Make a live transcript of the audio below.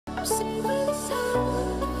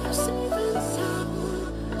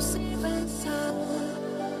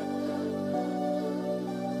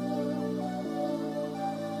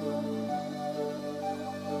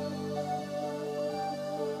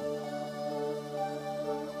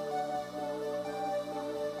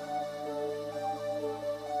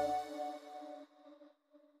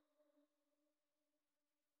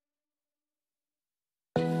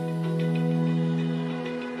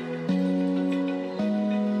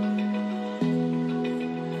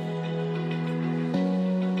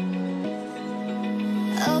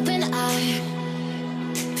Open eye,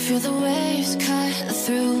 feel the waves cut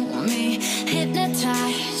through me,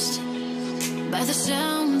 hypnotized by the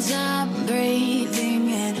sounds I'm breathing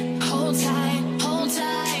in. Hold tight,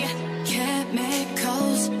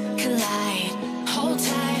 chemicals collide. Hold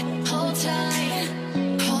tight, hold tight,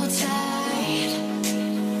 hold tight.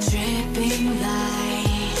 Dripping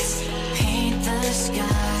lights paint the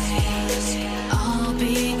skies, all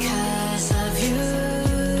because of you.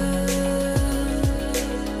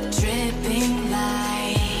 Dripping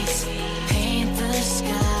lights paint the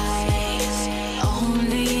skies,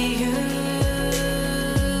 only you.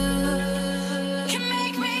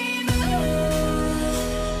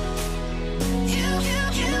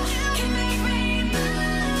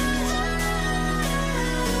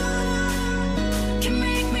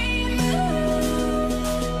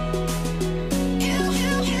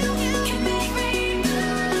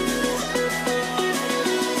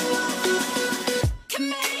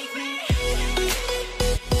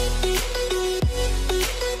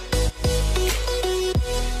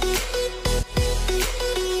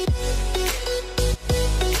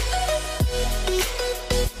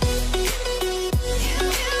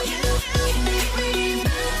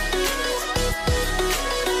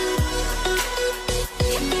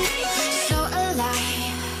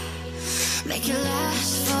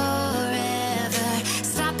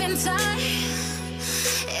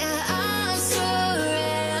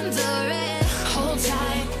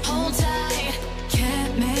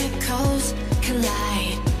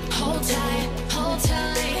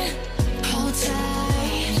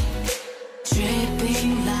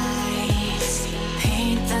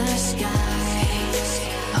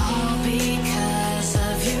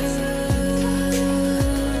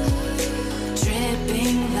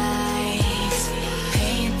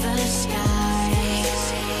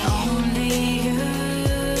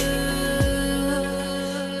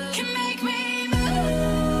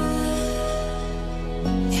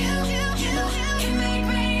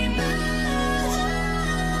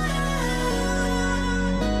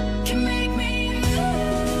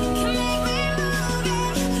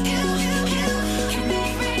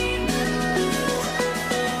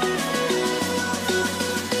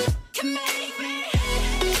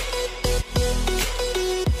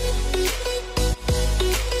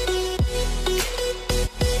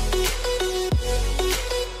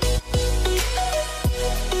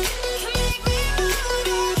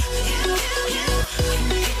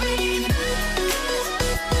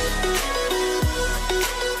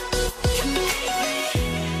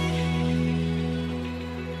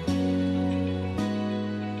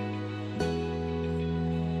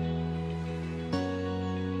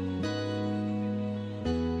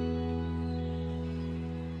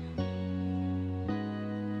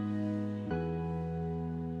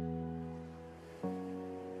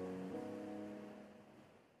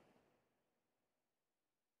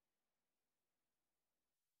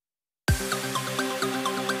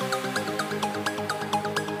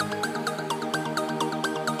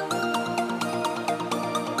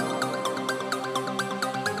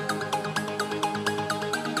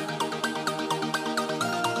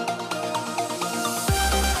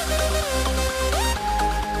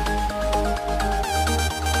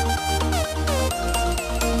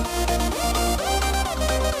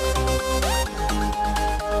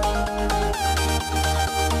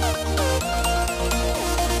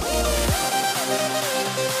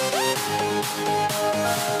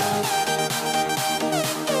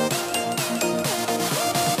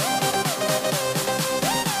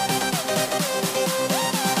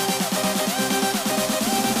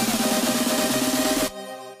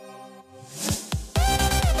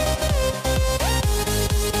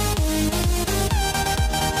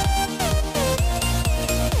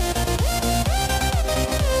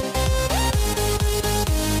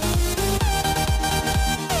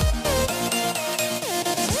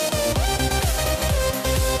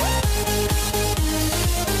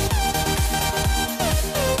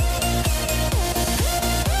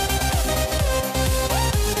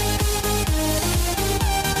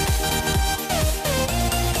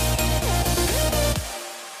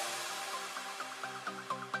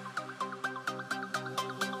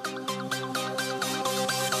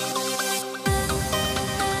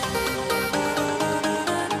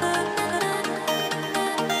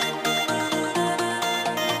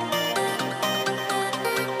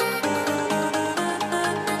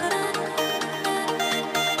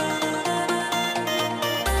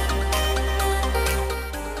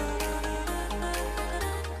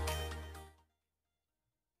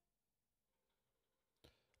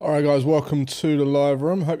 All right, guys, welcome to the live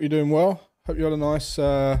room. Hope you're doing well. Hope you had a nice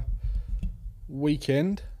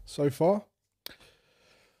weekend so far.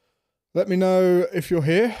 Let me know if you're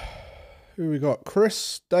here. Who we got?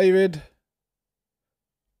 Chris, David,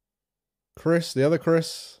 Chris, the other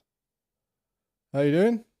Chris. How you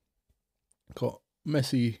doing? Got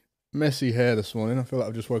messy hair this morning. I feel like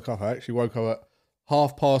I've just woke up. I actually woke up at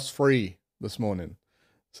 3:30 this morning.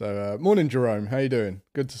 So, morning, Jerome. How you doing?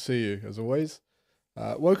 Good to see you, as always.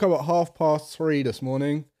 Woke up at 3:30 this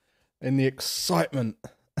morning in the excitement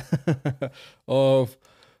of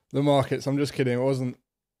the markets. I'm just kidding. It wasn't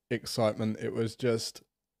excitement. It was just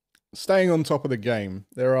staying on top of the game.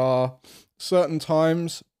 There are certain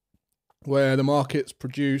times where the markets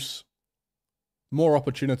produce more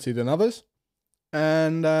opportunity than others.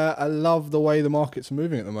 And I love the way the markets are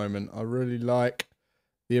moving at the moment. I really like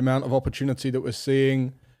the amount of opportunity that we're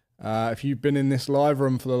seeing. If you've been in this live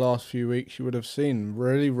room for the last few weeks, you would have seen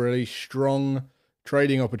really, really strong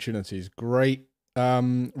trading opportunities, great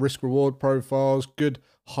risk-reward profiles, good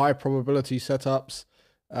high probability setups,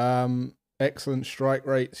 excellent strike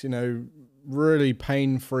rates, really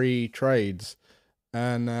pain-free trades.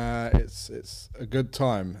 And it's a good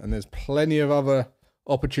time. And there's plenty of other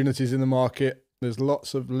opportunities in the market. There's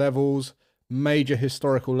lots of levels, major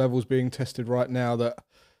historical levels being tested right now that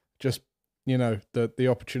just the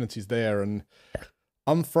opportunity's there, and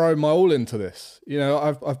I'm throwing my all into this.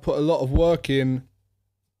 I've put a lot of work in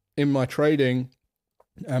my trading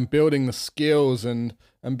and building the skills and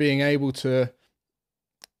being able to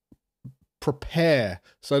prepare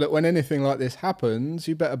so that when anything like this happens,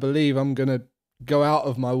 you better believe I'm going to go out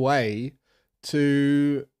of my way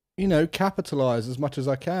to, capitalize as much as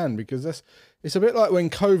I can, because it's a bit like when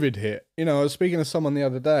COVID hit. I was speaking to someone the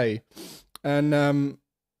other day, and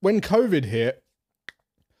when COVID hit,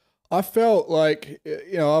 I felt like,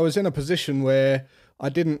 I was in a position where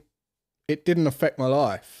it didn't affect my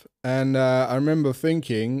life. And I remember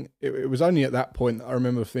thinking, it was only at that point that I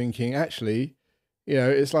remember thinking, actually,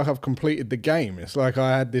 it's like I've completed the game. It's like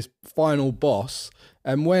I had this final boss.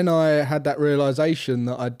 And when I had that realization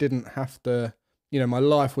that I didn't have to, my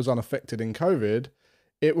life was unaffected in COVID,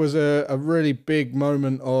 it was a really big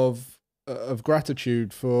moment of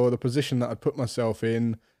gratitude for the position that I'd put myself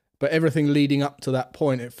in. But everything leading up to that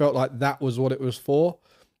point, it felt like that was what it was for.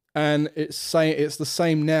 And it's the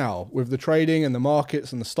same now with the trading and the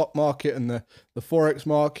markets and the stock market and the Forex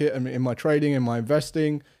market, and in my trading and my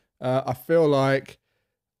investing. I feel like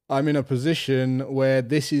I'm in a position where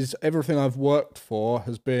this is everything I've worked for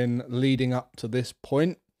has been leading up to this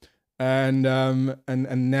point. And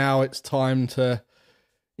now it's time to,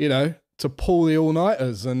 to pull the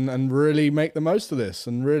all-nighters and really make the most of this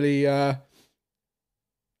and really,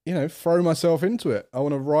 throw myself into it. I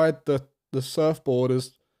want to ride the surfboard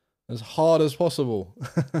as hard as possible.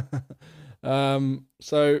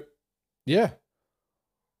 So yeah,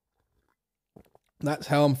 that's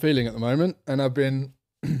how I'm feeling at the moment. And I've been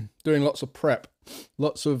doing lots of prep,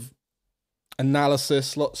 lots of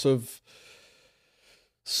analysis, lots of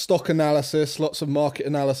stock analysis, lots of market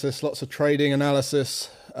analysis, lots of trading analysis,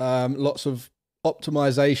 lots of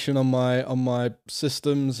optimization on my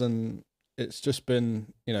systems, and it's just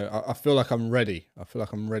been, I feel like I'm ready. I feel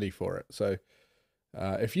like I'm ready for it. So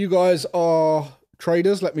if you guys are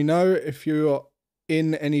traders, let me know. If you're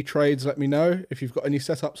in any trades, let me know. If you've got any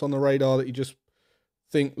setups on the radar that you just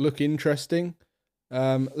think look interesting,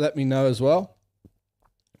 let me know as well.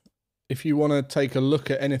 If you want to take a look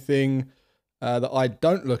at anything that I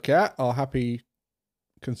don't look at, I'll happy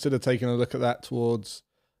consider taking a look at that towards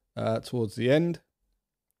the end.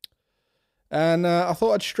 And I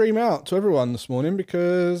thought I'd stream out to everyone this morning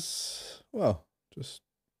because, well, just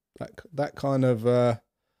that kind of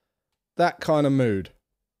mood,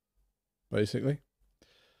 basically.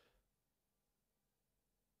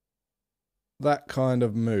 That kind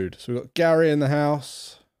of mood. So we've got Gary in the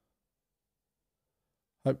house.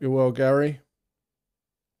 Hope you're well, Gary.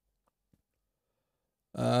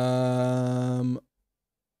 Who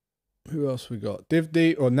else we got?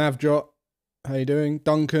 Divdi or Navjot. How you doing?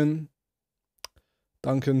 Duncan's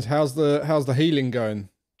how's the healing going?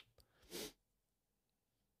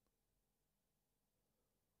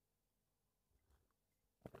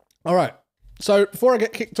 All right. So before I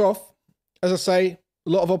get kicked off, as I say, a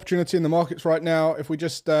lot of opportunity in the markets right now. If we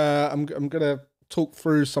just, I'm going to talk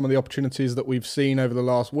through some of the opportunities that we've seen over the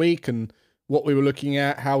last week and what we were looking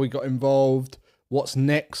at, how we got involved, what's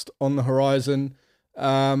next on the horizon.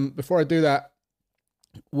 Before I do that,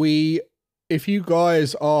 if you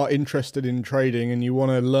guys are interested in trading and you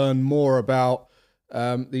want to learn more about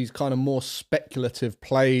these kind of more speculative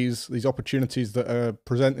plays, these opportunities that are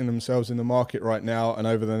presenting themselves in the market right now and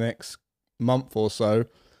over the next month or so.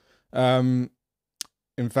 In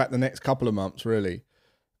fact, the next couple of months, really.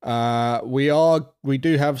 We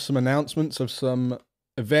do have some announcements of some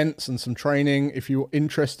events and some training. If you're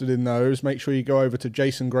interested in those, make sure you go over to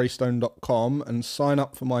jasongraystone.com and sign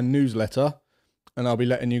up for my newsletter, and I'll be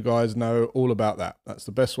letting you guys know all about that. That's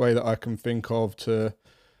the best way that I can think of to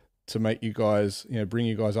make you guys, bring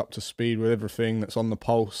you guys up to speed with everything that's on the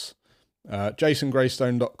pulse.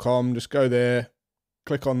 jasongraystone.com, just go there,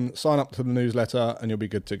 click on sign up to the newsletter, and you'll be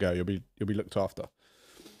good to go. You'll be looked after.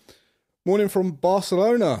 Morning from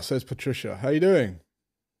Barcelona, says Patricia. How you doing?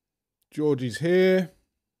 Georgie's here.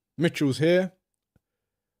 Mitchell's here.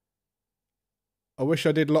 I wish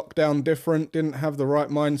I did lockdown different. Didn't have the right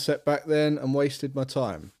mindset back then and wasted my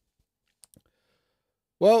time.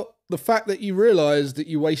 Well, the fact that you realised that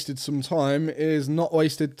you wasted some time is not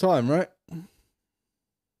wasted time, right?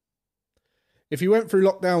 If you went through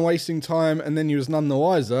lockdown wasting time and then you was none the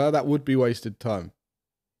wiser, that would be wasted time.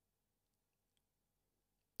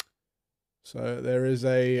 So there is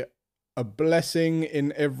a blessing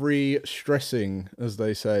in every stressing, as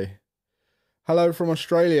they say. Hello from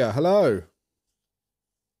Australia. Hello.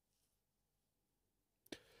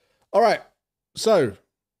 All right. So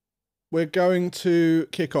we're going to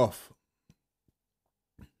kick off.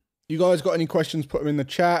 You guys got any questions, put them in the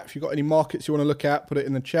chat. If you've got any markets you want to look at, put it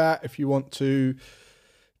in the chat. If you want to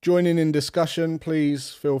join in discussion, please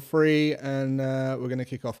feel free. And we're going to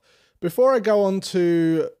kick off. Before I go on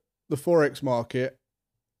to the Forex market,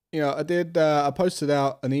 I posted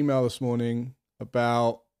out an email this morning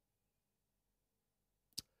about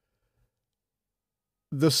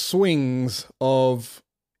the swings of,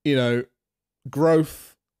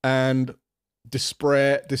 growth and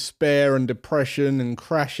despair and depression and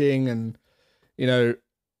crashing and,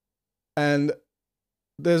 and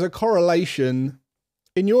there's a correlation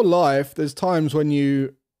in your life. There's times when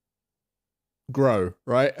you grow,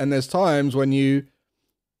 right? And there's times when you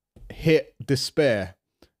hit despair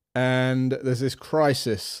and there's this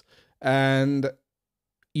crisis, and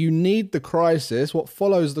you need the crisis. What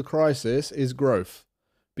follows the crisis is growth,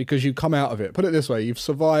 because you come out of it. Put it this way, you've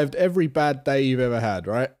survived every bad day you've ever had,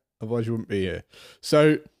 right? Otherwise you wouldn't be here.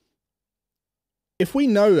 So if we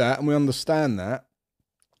know that and we understand that,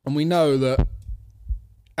 and we know that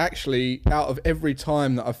actually out of every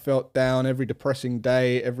time that I've felt down, every depressing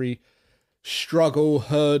day, every struggle,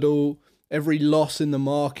 hurdle, every loss in the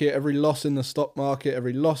market, every loss in the stock market,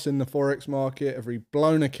 every loss in the Forex market, every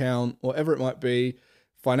blown account, whatever it might be,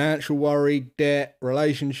 financial worry, debt,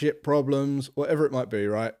 relationship problems, whatever it might be,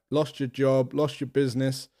 right? Lost your job, lost your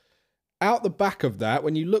business. Out the back of that,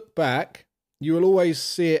 when you look back, you will always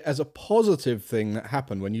see it as a positive thing that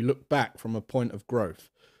happened when you look back from a point of growth.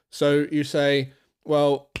 So you say,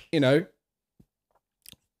 well,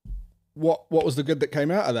 what was the good that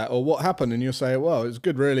came out of that, or what happened? And you'll say, well, it's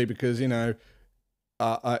good really because,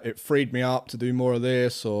 it freed me up to do more of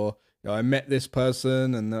this, or I met this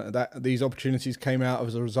person and these opportunities came out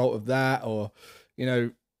as a result of that, or,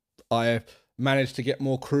 I managed to get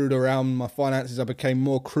more crude around my finances. I became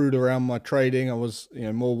more crude around my trading. I was,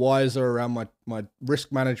 more wiser around my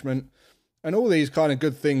risk management, and all these kind of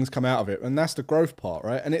good things come out of it. And that's the growth part,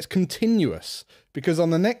 right? And it's continuous, because on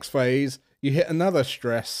the next phase, you hit another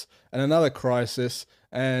stress and another crisis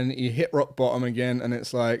and you hit rock bottom again. And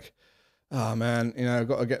it's like, oh man, I've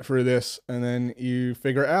got to get through this. And then you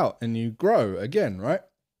figure it out and you grow again, right?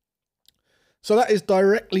 So that is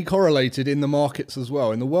directly correlated in the markets as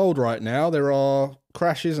well. In the world right now, there are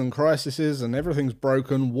crashes and crises and everything's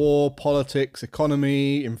broken. War, politics,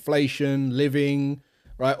 economy, inflation, living,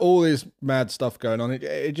 right? All this mad stuff going on.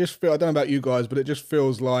 It just feels, I don't know about you guys, but it just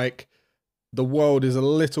feels like the world is a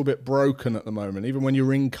little bit broken at the moment. Even when you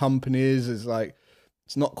ring companies, it's like,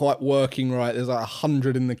 it's not quite working right. There's like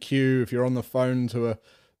 100 in the queue if you're on the phone to a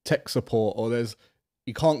tech support, or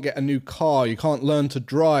you can't get a new car, you can't learn to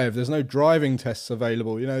drive, there's no driving tests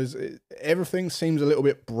available. Everything seems a little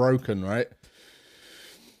bit broken, right?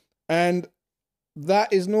 And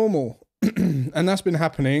that is normal. And that's been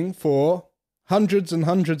happening for hundreds and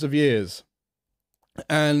hundreds of years.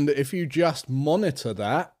 And if you just monitor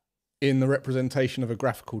that in the representation of a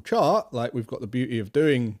graphical chart, like we've got the beauty of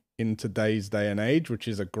doing in today's day and age, which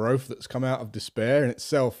is a growth that's come out of despair in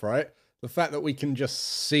itself, right? The fact that we can just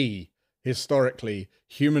see historically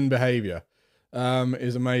human behavior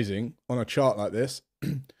is amazing on a chart like this.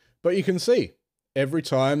 But you can see every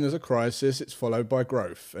time there's a crisis, it's followed by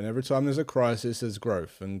growth. And every time there's a crisis, there's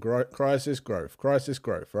growth. And crisis, growth, crisis,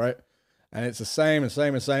 growth, right? And it's the same, and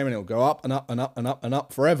it'll go up and up and up and up and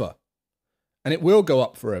up forever. And it will go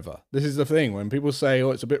up forever. This is the thing. When people say,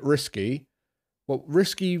 oh, it's a bit risky, well,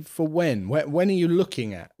 risky for when? When are you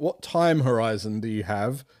looking at? What time horizon do you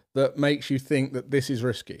have that makes you think that this is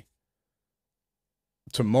risky?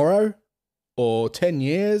 Tomorrow? Or 10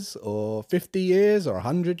 years? Or 50 years? Or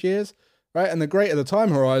 100 years? Right? And the greater the time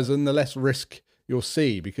horizon, the less risk you'll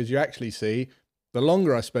see, because you actually see the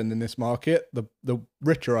longer I spend in this market, the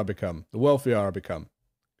richer I become, the wealthier I become.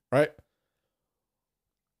 Right?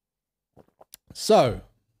 So,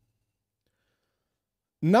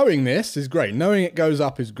 knowing this is great. Knowing it goes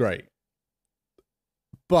up is great.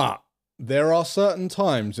 But there are certain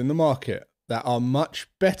times in the market that are much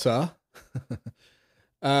better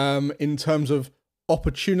in terms of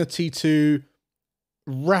opportunity to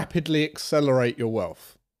rapidly accelerate your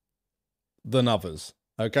wealth than others.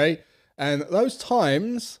 Okay? And those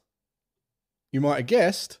times, you might have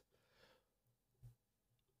guessed,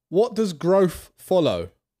 what does growth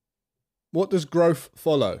follow? What does growth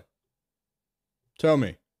follow? Tell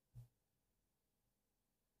me.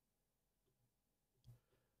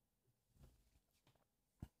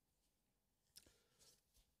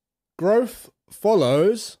 Growth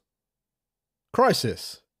follows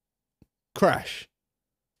crisis, crash,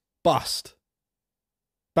 bust,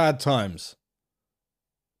 bad times,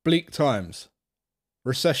 bleak times,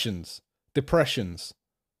 recessions, depressions,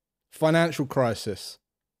 financial crisis,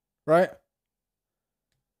 right?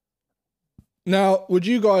 Now, would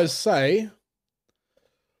you guys say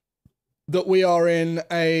that we are in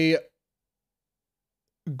a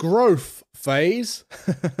growth phase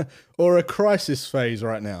or a crisis phase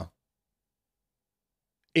right now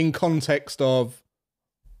in context of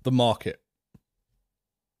the market?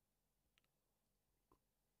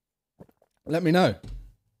 Let me know.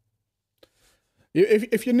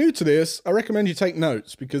 If you're new to this, I recommend you take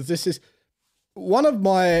notes, because this is one of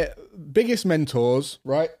my biggest mentors,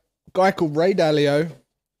 right? A guy called Ray Dalio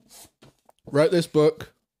wrote this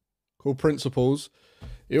book called Principles.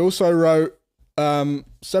 He also wrote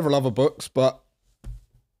several other books, but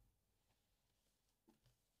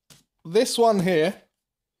this one here,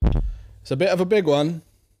 it's a bit of a big one.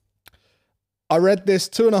 I read this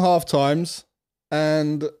 2.5 times,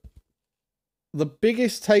 and the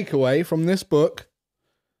biggest takeaway from this book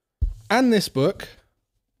and this book,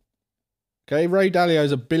 okay, Ray Dalio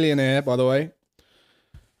is a billionaire, by the way.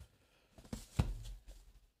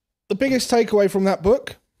 The biggest takeaway from that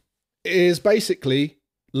book is basically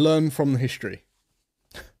learn from the history.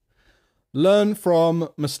 Learn from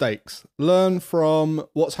mistakes. Learn from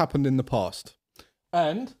what's happened in the past.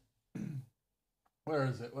 And where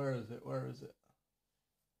is it?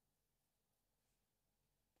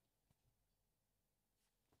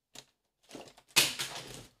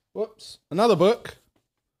 Whoops. Another book.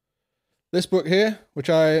 This book here, which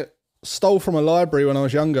I stole from a library when I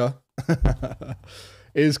was younger,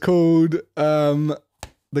 is called The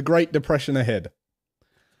Great Depression Ahead.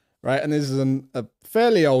 Right? And this is a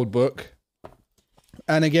fairly old book.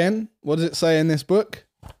 And again, what does it say in this book?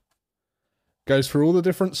 Goes through all the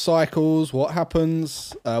different cycles, what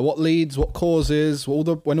happens, what leads, what causes,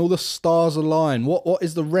 when all the stars align, what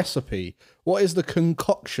is the recipe? What is the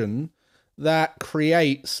concoction that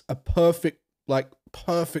creates a perfect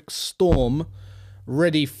storm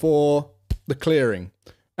ready for the clearing?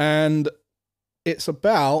 And it's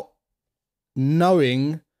about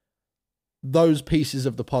knowing those pieces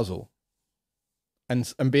of the puzzle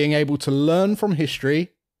and being able to learn from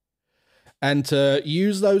history and to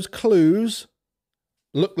use those clues.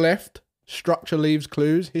 Look left, structure leaves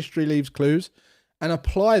clues, history leaves clues, and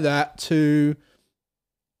apply that to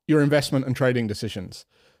your investment and trading decisions.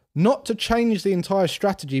 Not to change the entire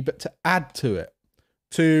strategy, but to add to it,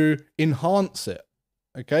 to enhance it.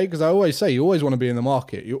 Okay? Because I always say, you always want to be in the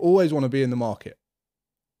market. You always want to be in the market.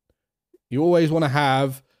 You always want to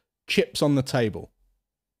have chips on the table.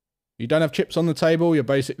 You don't have chips on the table, you're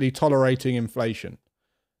basically tolerating inflation.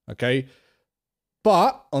 Okay?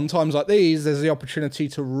 But on times like these, there's the opportunity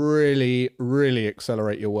to really, really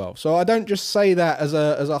accelerate your wealth. So I don't just say that as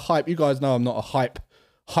a hype. You guys know I'm not a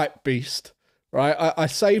hype beast, right? I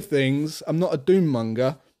save things. I'm not a doom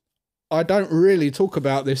monger. I don't really talk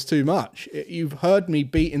about this too much. You've heard me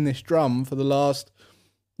beating this drum for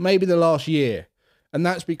maybe the last year. And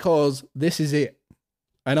that's because this is it.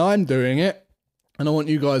 And I'm doing it. And I want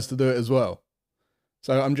you guys to do it as well.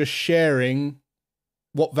 So I'm just sharing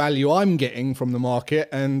what value I'm getting from the market,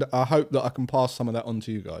 and I hope that I can pass some of that on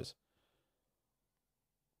to you guys.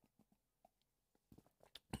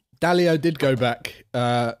 Dalio did go back,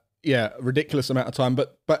 ridiculous amount of time,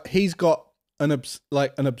 but he's got an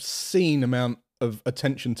obscene amount of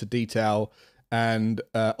attention to detail and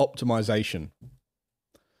optimization.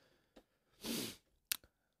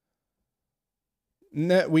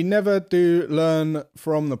 We never do learn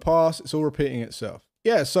from the past. It's all repeating itself.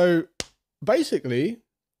 Yeah, so basically,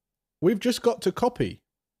 we've just got to copy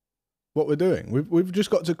what we're doing. We've just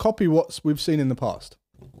got to copy what we've seen in the past.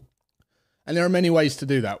 And there are many ways to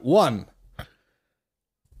do that. One,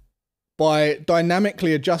 by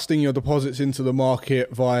dynamically adjusting your deposits into the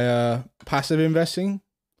market via passive investing.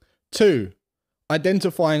 Two,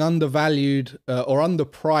 identifying undervalued or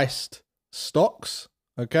underpriced stocks,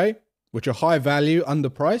 okay, which are high value,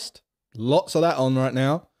 underpriced. Lots of that on right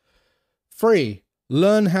now. Three,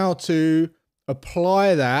 learn how to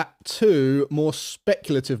apply that to more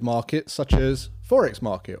speculative markets such as Forex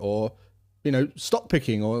market or, stock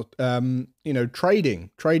picking or,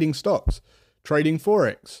 trading stocks, trading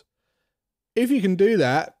Forex. If you can do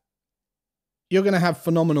that, you're going to have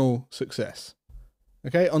phenomenal success.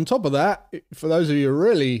 Okay. On top of that, for those of you who are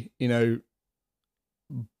really,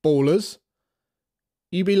 ballers,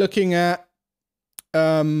 you'd be looking at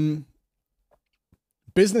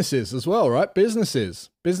businesses as well, right? Businesses,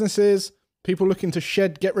 people looking to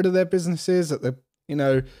get rid of their businesses that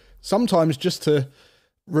they're, sometimes just to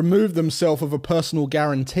remove themselves of a personal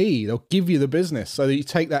guarantee. They'll give you the business so that you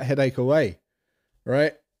take that headache away,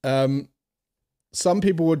 right? Some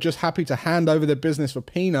people were just happy to hand over their business for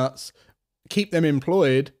peanuts, keep them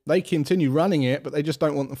employed. They continue running it, but they just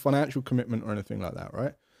don't want the financial commitment or anything like that,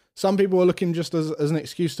 right? Some people are looking just as an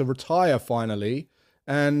excuse to retire finally,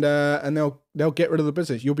 and they'll get rid of the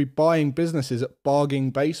business. You'll be buying businesses at bargain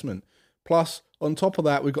basement. Plus, on top of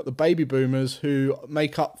that, we've got the baby boomers who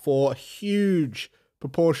make up for a huge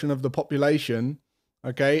proportion of the population,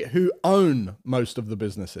 okay, who own most of the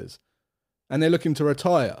businesses, and they're looking to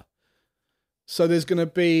retire. So there's going to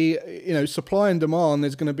be, supply and demand.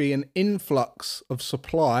 There's going to be an influx of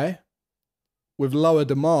supply with lower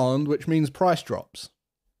demand, which means price drops.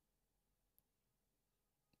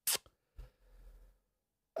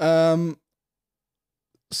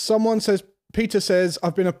 Peter says,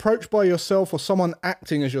 I've been approached by yourself or someone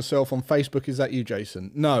acting as yourself on Facebook. Is that you,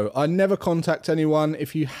 Jason? No, I never contact anyone.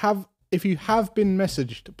 If you have been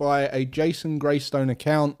messaged by a Jason Greystone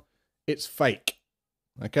account, it's fake.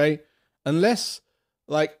 Okay? Unless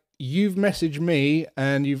you've messaged me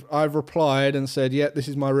and I've replied and said, yeah, this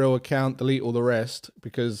is my real account, delete all the rest,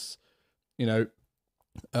 because, Jason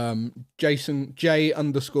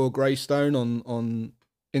J_Greystone on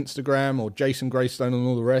Instagram or Jason Greystone and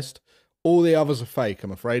all the rest, all the others are fake,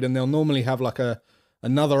 I'm afraid. And they'll normally have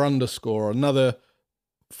another underscore or another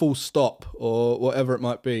full stop or whatever it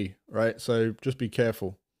might be, right? So just be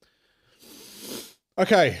careful.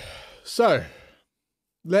 Okay. So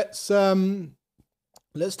let's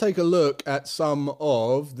take a look at some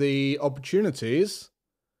of the opportunities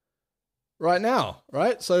right now,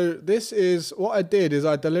 right? So this is what I did is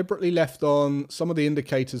I deliberately left on some of the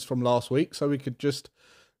indicators from last week so we could just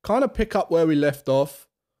kind of pick up where we left off.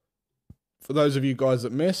 For those of you guys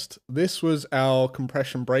that missed, this was our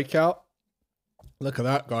compression breakout. Look at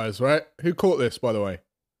that, guys, right? Who caught this, by the way?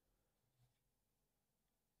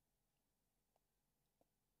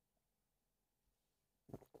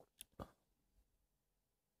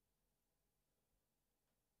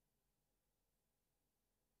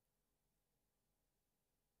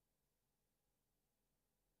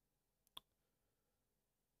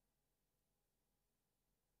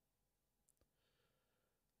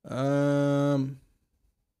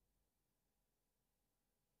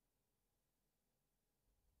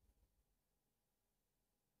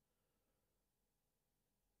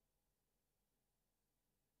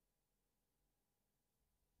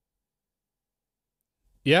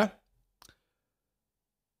 Yeah.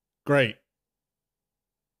 Great.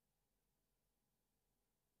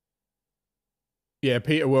 Yeah,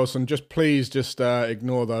 Peter Wilson, please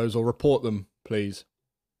ignore those or report them, please,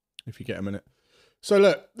 if you get a minute. So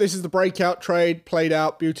look, this is the breakout trade played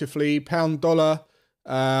out beautifully. Pound dollar.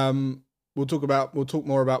 We'll talk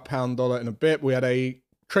more about pound dollar in a bit. We had a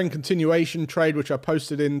trend continuation trade, which I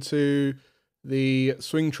posted into the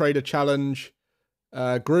Swing Trader Challenge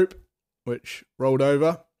group, which rolled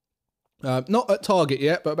over. Not at target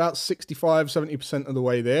yet, but about 65-70% of the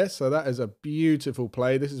way there. So that is a beautiful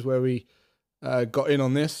play. This is where we got in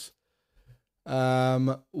on this.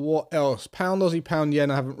 What else? Pound Aussie, pound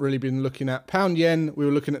yen I haven't really been looking at. Pound yen, we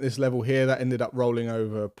were looking at this level here. That ended up rolling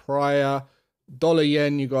over prior. Dollar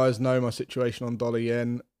yen, you guys know my situation on dollar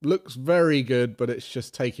yen. Looks very good, but it's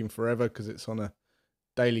just taking forever because it's on a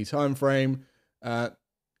daily time frame.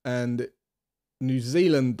 And New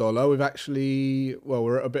Zealand dollar, we're at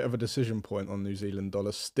a bit of a decision point on New Zealand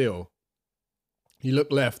dollar still. You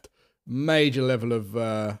look left, major level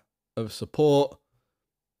of support.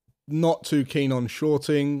 Not too keen on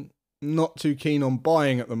shorting. not too keen on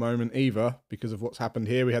buying at the moment either because of what's happened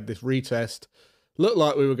here. We had this retest, looked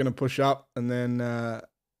like we were going to push up, and then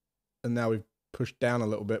and now we've pushed down a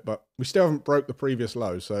little bit, but we still haven't broke the previous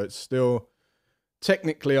low, so it's still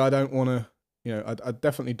technically I don't want to, you know, I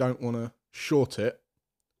definitely don't want to short it,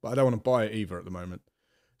 but I don't want to buy it either at the moment.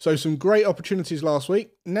 So some great opportunities last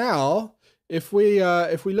week. Now, if we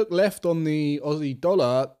look left on the Aussie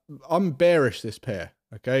dollar, I'm bearish this pair.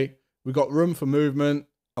 Okay, we've got room for movement.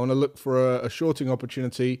 I want to look for a shorting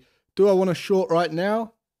opportunity. Do I want to short right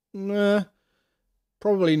now? Nah,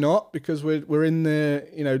 probably not, because we're in the,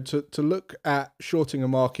 you know, to look at shorting a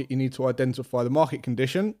market, you need to identify the market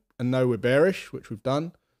condition and know we're bearish, which we've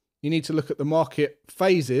done. You need to look at the market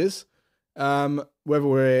phases, whether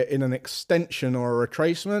we're in an extension or a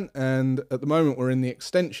retracement, and at the moment we're in the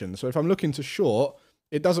extension. So if I'm looking to short,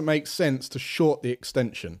 it doesn't make sense to short the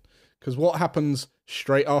extension, because what happens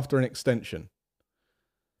straight after an extension?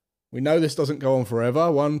 We know this doesn't go on forever.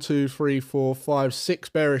 1, 2, 3, 4, 5, 6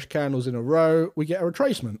 bearish candles in a row. We get a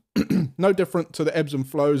retracement. No different to the ebbs and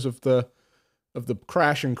flows of the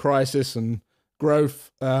crash and crisis and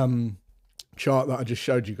growth chart that I just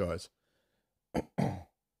showed you guys.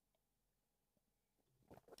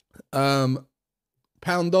 Pound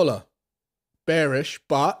dollar, bearish,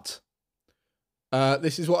 but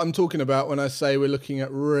this is what I'm talking about when I say we're looking at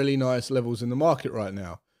really nice levels in the market right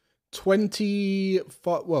now.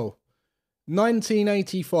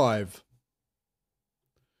 1985.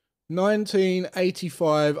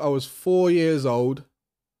 1985, I was 4 years old.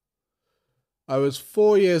 I was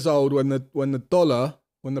 4 years old when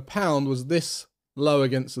the pound was this low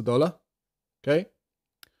against the dollar. Okay.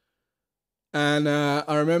 And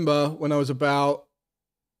I remember when I was about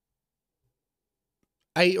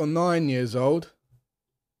 8 or 9 years old,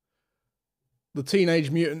 the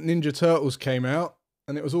Teenage Mutant Ninja Turtles came out,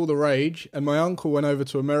 and it was all the rage. And my uncle went over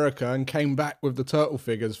to America and came back with the turtle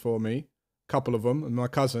figures for me, a couple of them, and my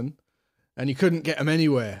cousin. And you couldn't get them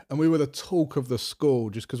anywhere. And we were the talk of the school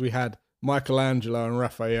just because we had Michelangelo and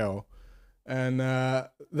Raphael. And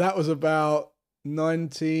that was about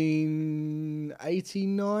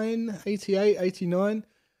 1989, 88, 89.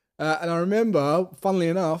 And I remember, funnily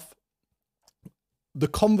enough, the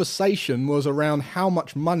conversation was around how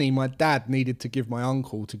much money my dad needed to give my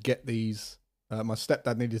uncle to get these. My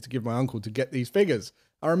stepdad needed to give my uncle to get these figures.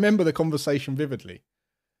 I remember the conversation vividly.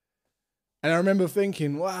 And I remember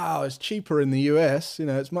thinking, wow, it's cheaper in the US. You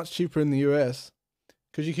know, it's much cheaper in the US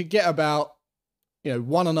because you could get about, you know,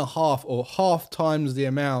 1.5 or half times the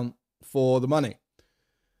amount for the money.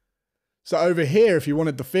 So over here, if you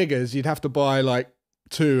wanted the figures, you'd have to buy like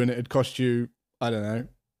 2 and it'd cost you, I don't know,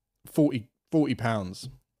 40 pounds.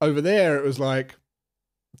 Over there, it was like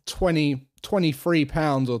 23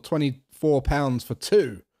 pounds or 24 pounds for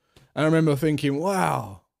 2. And I remember thinking,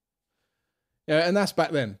 wow. Yeah, and that's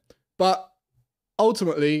back then. But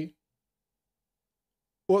ultimately,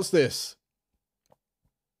 what's this?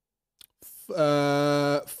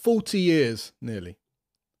 40 years, nearly.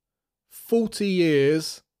 40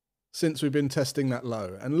 years since we've been testing that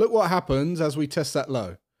low. And look what happens as we test that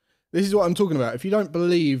low. This is what I'm talking about. If you don't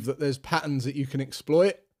believe that there's patterns that you can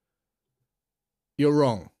exploit, you're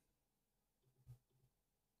wrong.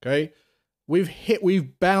 Okay?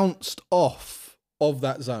 We've bounced off of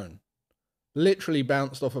that zone. Literally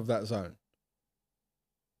bounced off of that zone.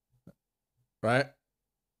 Right?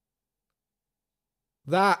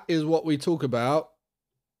 That is what we talk about.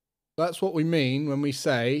 That's what we mean when we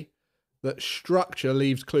say that structure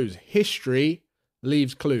leaves clues. History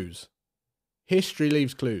leaves clues. History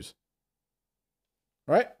leaves clues.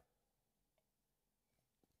 Right?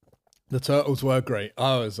 The Turtles were great.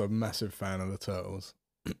 I was a massive fan of the Turtles.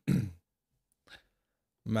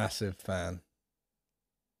 Massive fan.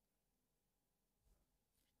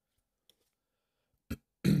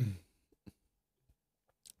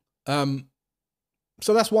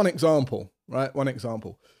 So that's one example, right? One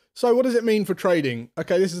example. So what does it mean for trading?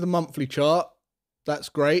 Okay, this is the monthly chart. That's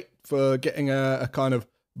great for getting a kind of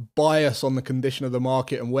bias on the condition of the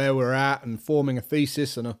market and where we're at and forming a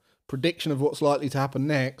thesis and a prediction of what's likely to happen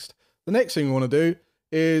next. The next thing we want to do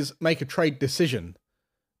is make a trade decision.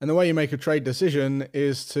 And the way you make a trade decision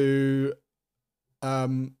is to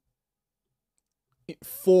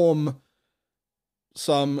form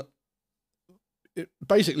some,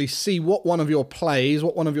 basically see what one of your plays,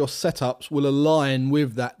 what one of your setups will align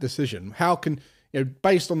with that decision. How can, you know,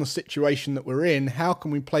 based on the situation that we're in, how can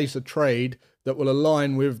we place a trade that will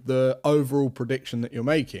align with the overall prediction that you're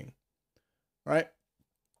making, right?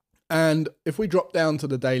 And if we drop down to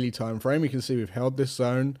the daily time frame, we can see we've held this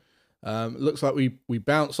zone. It looks like we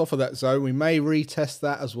bounced off of that zone. We may retest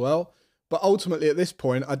that as well. But ultimately at this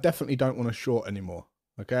point, I definitely don't want to short anymore.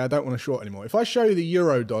 Okay, I don't want to short anymore. If I show you the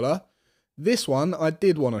euro dollar, this one I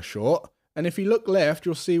did want to short. And if you look left,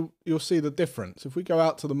 you'll see the difference. If we go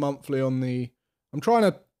out to the monthly on the, I'm trying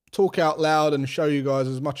to talk out loud and show you guys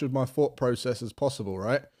as much of my thought process as possible,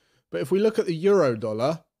 right? But if we look at the euro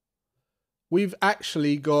dollar, we've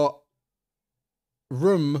actually got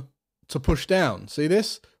room to push down. See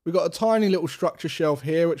this? We've got a tiny little structure shelf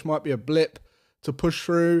here, which might be a blip to push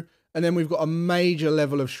through. And then we've got a major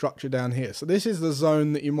level of structure down here. So this is the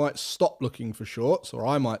zone that you might stop looking for shorts, or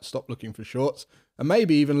I might stop looking for shorts, and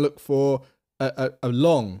maybe even look for a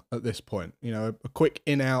long at this point. You know, a quick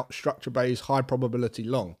in-out, structure-based, high probability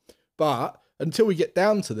long. But until we get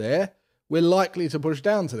down to there, we're likely to push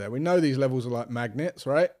down to there. We know these levels are like magnets,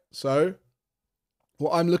 right? So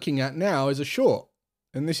what I'm looking at now is a short.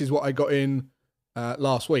 And this is what I got in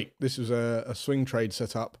last week. This was a swing trade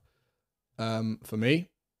setup for me.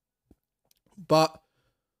 But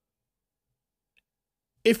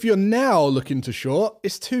if you're now looking to short,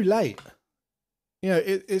 it's too late. You know,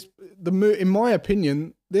 it's the move. In my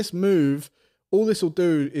opinion, this move, all this will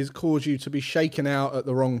do is cause you to be shaken out at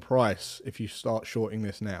the wrong price if you start shorting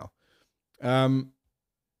this now.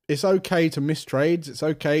 It's okay to miss trades. It's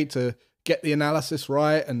okay to get the analysis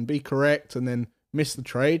right and be correct and then miss the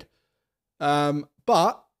trade.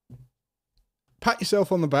 But pat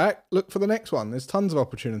yourself on the back. Look for the next one. There's tons of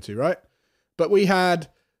opportunity, right? But we had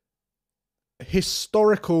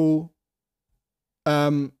historical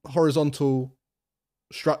horizontal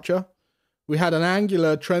structure. We had an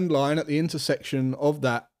angular trend line at the intersection of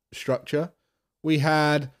that structure. We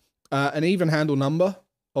had an even handle number,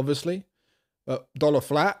 obviously, dollar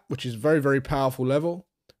flat, which is very, very powerful level.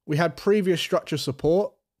 We had previous structure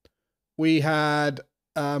support. We had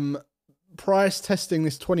price testing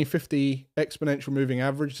this 2050 exponential moving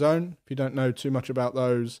average zone. If you don't know too much about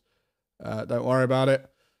those, don't worry about it.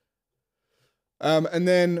 And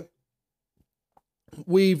then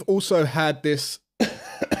we've also had this,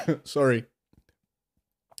 sorry.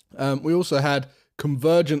 We also had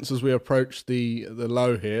convergence as we approached the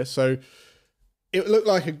low here. So it looked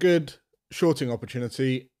like a good shorting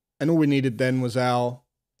opportunity. And all we needed then was our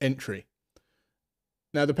entry.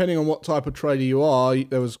 Now, depending on what type of trader you are,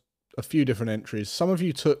 there was a few different entries. Some of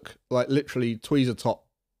you took like literally tweezer top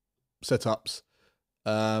setups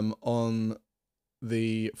on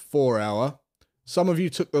the 4 hour. Some of you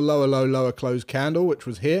took the lower low, lower close candle, which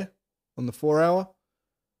was here on the 4 hour.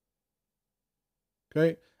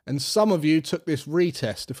 Okay. And some of you took this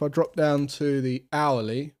retest. If I drop down to the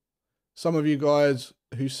hourly, some of you guys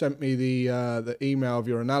who sent me the email of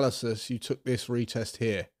your analysis, you took this retest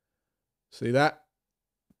here. See that?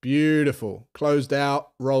 Beautiful. Closed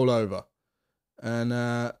out, roll over. And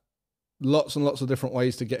lots and lots of different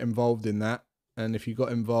ways to get involved in that. And if you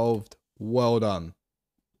got involved, well done.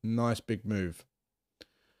 Nice big move.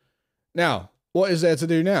 Now, what is there to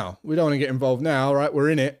do now? We don't want to get involved now, right? We're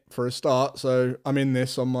in it for a start. So I'm in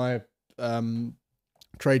this on my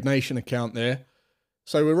Trade Nation account there.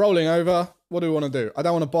 So we're rolling over. What do we want to do? I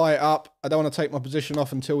don't want to buy it up. I don't want to take my position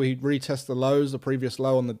off until we retest the lows, the previous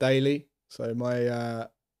low on the daily. So my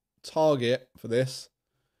target for this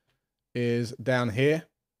is down here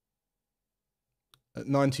at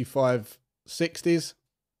 95.60s.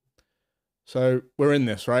 So we're in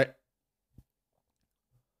this, right?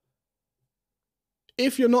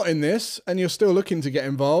 If you're not in this and you're still looking to get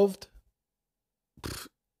involved,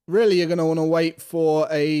 really you're going to want to wait for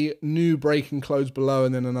a new break and close below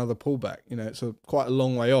and then another pullback. You know, it's quite a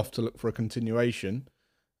long way off to look for a continuation.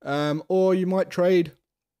 Or you might trade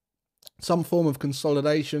some form of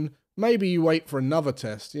consolidation. Maybe you wait for another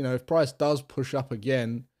test. You know, if price does push up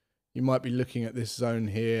again, you might be looking at this zone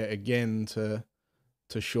here again to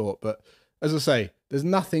short. But as I say, there's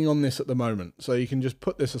nothing on this at the moment. So you can just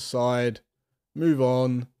put this aside, move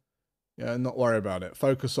on, not worry about it.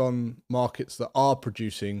 Focus on markets that are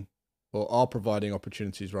producing or are providing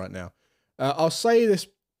opportunities right now. I say this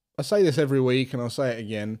every week and I'll say it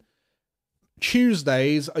again.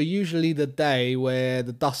 Tuesdays are usually the day where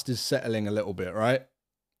the dust is settling a little bit, right?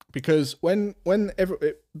 Because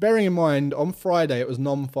bearing in mind, on Friday, it was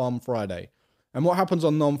non-farm Friday. And what happens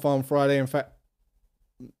on non-farm Friday, in fact,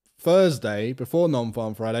 Thursday, before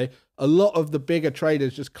non-farm Friday, a lot of the bigger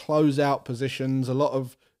traders just close out positions. A lot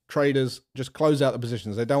of traders just close out the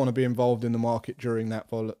positions. They don't want to be involved in the market during that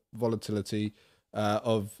volatility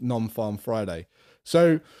of non-farm Friday.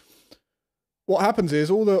 So what happens is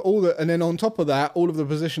and then on top of that, all of the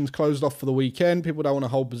positions closed off for the weekend. People don't want to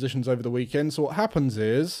hold positions over the weekend. So what happens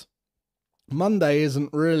is Monday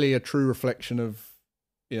isn't really a true reflection of,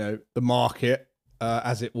 the market.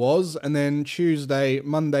 as it was. And then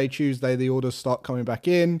Monday, Tuesday, the orders start coming back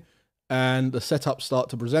in and the setups start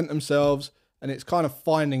to present themselves and it's kind of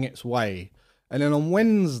finding its way. And then on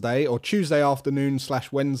Wednesday or Tuesday afternoon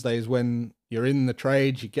 / Wednesday is when you're in the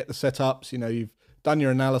trade, you get the setups, you know, you've done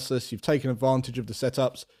your analysis, you've taken advantage of the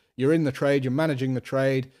setups, you're in the trade, you're managing the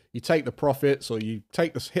trade, you take the profits or you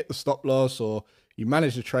hit the stop loss or you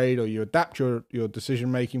manage the trade or you adapt your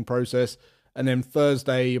decision-making process. And then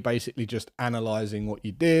Thursday, you're basically just analyzing what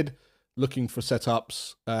you did, looking for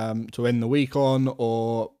setups to end the week on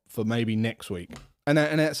or for maybe next week. And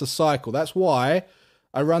that's a cycle. That's why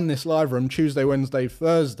I run this live room Tuesday, Wednesday,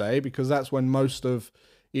 Thursday, because that's when most of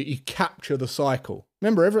you capture the cycle.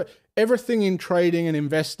 Remember, everything in trading and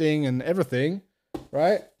investing and everything,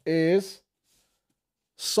 right, is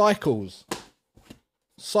cycles.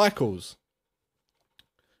 Cycles.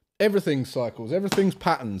 Everything's cycles. Everything's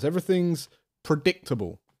patterns. Everything's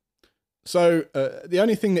predictable. So the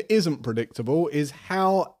only thing that isn't predictable is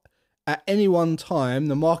how at any one time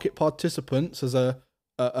the market participants as a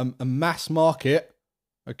mass market,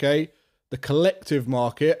 okay, the collective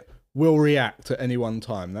market will react at any one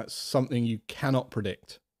time. That's something you cannot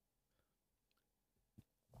predict.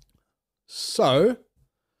 So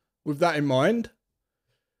with that in mind,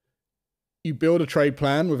 you build a trade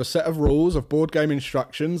plan with a set of rules, of board game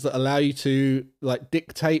instructions that allow you to like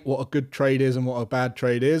dictate what a good trade is and what a bad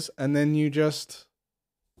trade is. And then you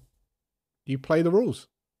play the rules.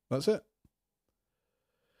 That's it.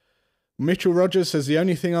 Mitchell Rogers says the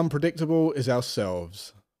only thing unpredictable is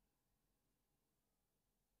ourselves.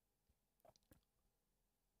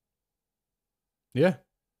 Yeah.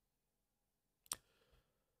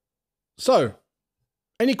 So,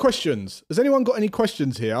 any questions? Has anyone got any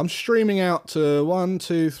questions here? I'm streaming out to 1,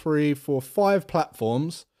 2, 3, 4, 5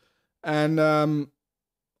 platforms, and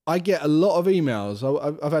I get a lot of emails.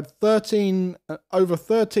 I've had over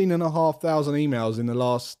 13,500 emails in the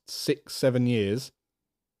last 6-7 years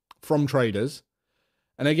from traders,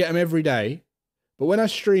 and I get them every day. But when I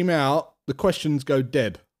stream out, the questions go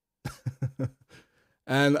dead,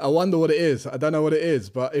 and I wonder what it is. I don't know what it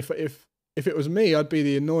is, but if it was me, I'd be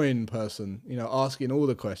the annoying person, you know, asking all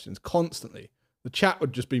the questions constantly. The chat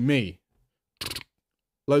would just be me.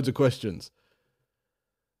 Loads of questions.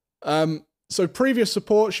 So previous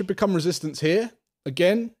support should become resistance here.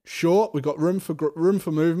 Again, short. We've got room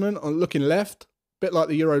for movement on looking left. A bit like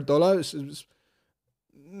the euro dollar. It's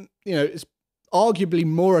arguably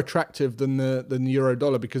more attractive than the euro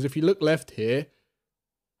dollar, because if you look left here,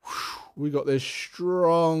 we got this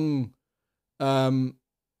strong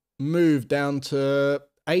move down to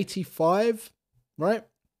 85, right?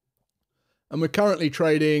 And we're currently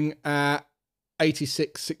trading at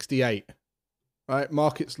 86.68, right?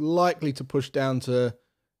 Market's likely to push down to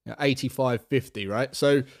 85.50, right?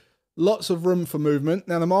 So lots of room for movement.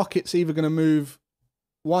 Now the market's either going to move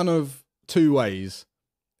one of two ways.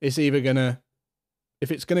 It's either going to,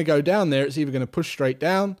 if it's going to go down there, it's either going to push straight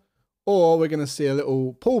down, or we're going to see a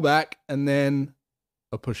little pullback and then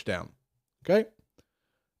a push down, okay?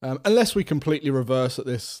 Unless we completely reverse at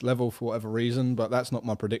this level for whatever reason, but that's not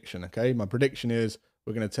my prediction, okay? My prediction is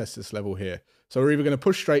we're going to test this level here. So we're either going to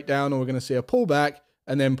push straight down or we're going to see a pullback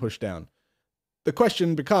and then push down. The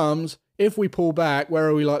question becomes, if we pull back, where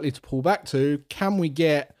are we likely to pull back to? Can we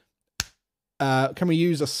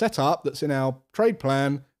use a setup that's in our trade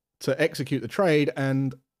plan to execute the trade,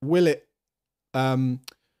 and will it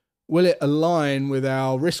align with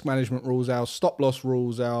our risk management rules, our stop loss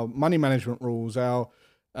rules, our money management rules, our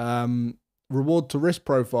reward to risk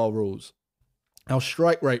profile rules, our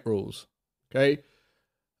strike rate rules, okay?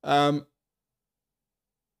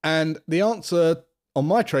 And the answer on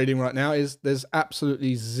my trading right now is there's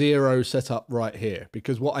absolutely zero setup right here,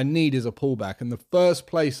 because what I need is a pullback. And the first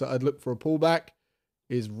place that I'd look for a pullback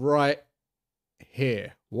is right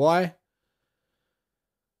here. Why?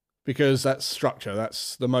 Because that's structure.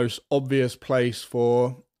 That's the most obvious place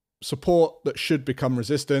for support that should become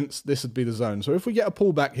resistance. This would be the zone. So if we get a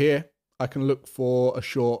pullback here, I can look for a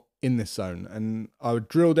short in this zone, and I would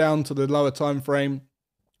drill down to the lower time frame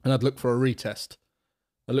and I'd look for a retest.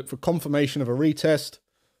 I look for confirmation of a retest,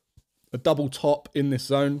 a double top in this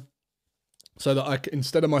zone, so that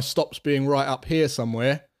instead of my stops being right up here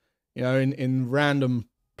somewhere, you know, in random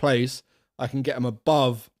place, I can get them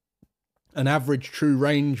above an average true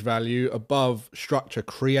range value above structure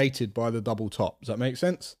created by the double top. Does that make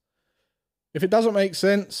sense? If it doesn't make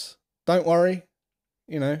sense, don't worry.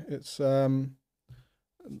 You know, it's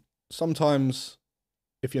sometimes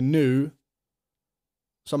if you're new,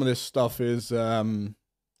 some of this stuff is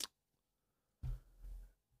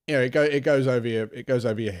it goes over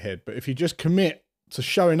your head. But if you just commit to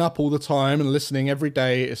showing up all the time and listening every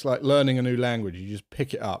day, it's like learning a new language. You just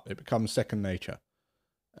pick it up. It becomes second nature.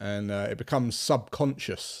 And it becomes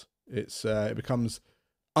subconscious. It becomes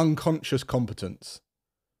unconscious competence.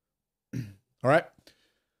 All right.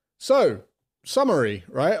 So, summary,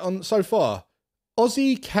 right, on so far.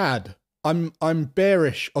 Aussie CAD. I'm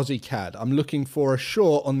bearish Aussie CAD. I'm looking for a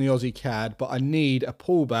short on the Aussie CAD, but I need a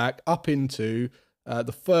pullback up into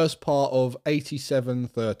the first part of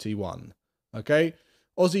 87.31. Okay.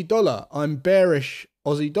 Aussie dollar. I'm bearish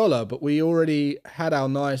Aussie dollar, but we already had our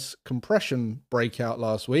nice compression breakout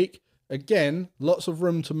last week. Again, lots of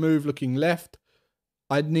room to move looking left.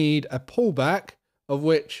 I'd need a pullback, of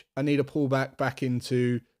which I need a pullback back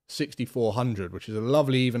into 6,400, which is a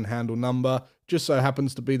lovely even handle number. Just so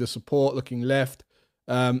happens to be the support looking left.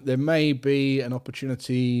 There may be an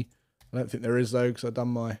opportunity. I don't think there is though, because I've done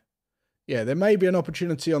my... Yeah, there may be an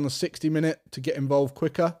opportunity on the 60-minute to get involved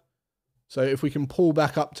quicker. So if we can pull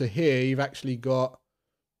back up to here, you've actually got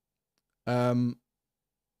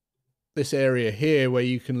this area here where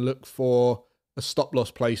you can look for a stop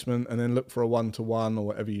loss placement and then look for a 1-to-1 or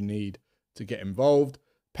whatever you need to get involved.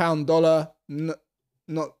 Pound dollar, not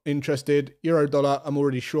interested. Euro dollar, I'm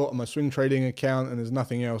already short on my swing trading account and there's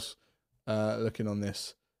nothing else looking on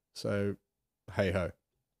this. So, hey ho.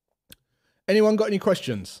 Anyone got any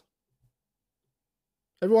questions?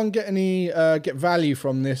 Everyone get any get value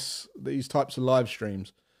from these types of live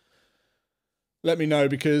streams? Let me know,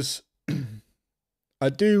 because I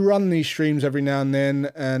do run these streams every now and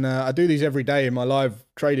then, and I do these every day in my live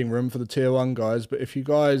trading room for the tier 1 guys. But if you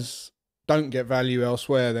guys don't get value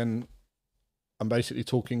elsewhere, then I'm basically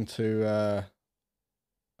talking to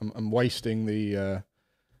I'm wasting the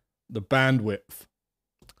bandwidth.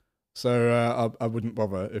 So I wouldn't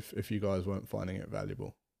bother if you guys weren't finding it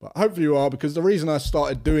valuable. But hopefully you are, because the reason I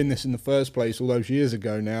started doing this in the first place all those years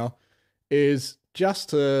ago now is just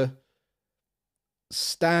to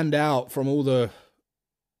stand out from all the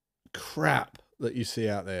crap that you see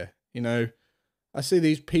out there. You know, I see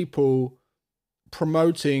these people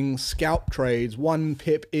promoting scalp trades, 1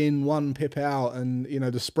 pip in, 1 pip out, and, you know,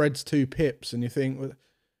 the spread's 2 pips, and you think,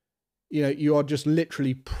 you know, you are just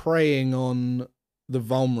literally preying on the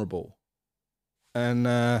vulnerable and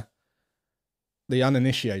the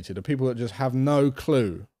uninitiated, the people that just have no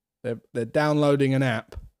clue. They're downloading an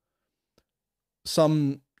app.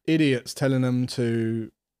 Some idiots telling them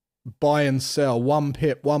to buy and sell 1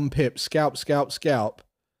 pip, 1 pip, scalp, scalp, scalp.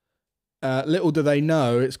 Little do they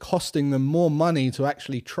know it's costing them more money to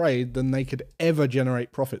actually trade than they could ever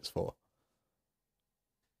generate profits for.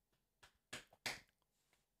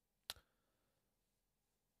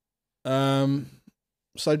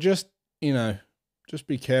 So just, you know, just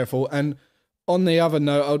be careful. And on the other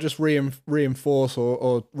note, I'll just reinforce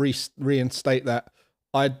or reinstate that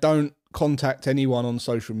I don't contact anyone on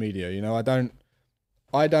social media. You know, I don't,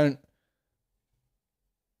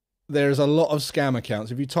 there's a lot of scam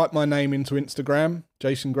accounts. If you type my name into Instagram,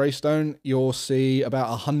 Jason Greystone, you'll see about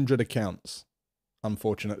 100 accounts,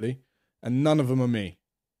 unfortunately. And none of them are me,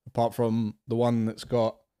 apart from the one that's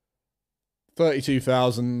got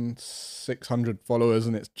 32,600 followers,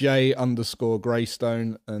 and it's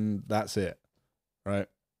J_Greystone, and that's it, right?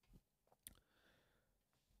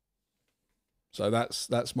 So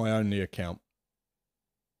that's my only account.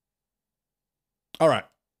 All right.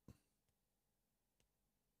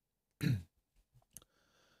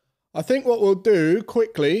 I think what we'll do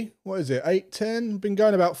quickly, what is it, 8:10? Been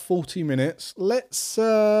going about 40 minutes. Let's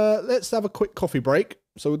have a quick coffee break.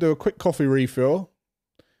 So we'll do a quick coffee refill.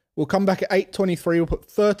 We'll come back at 8:23. We'll put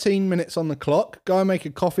 13 minutes on the clock. Go and make a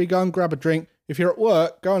coffee. Go and grab a drink. If you're at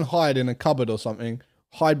work, go and hide in a cupboard or something.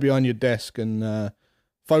 Hide behind your desk and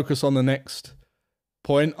focus on the next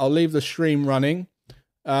point. I'll leave the stream running.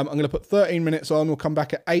 I'm going to put 13 minutes on. We'll come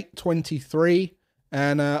back at 8:23,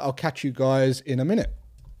 and I'll catch you guys in a minute.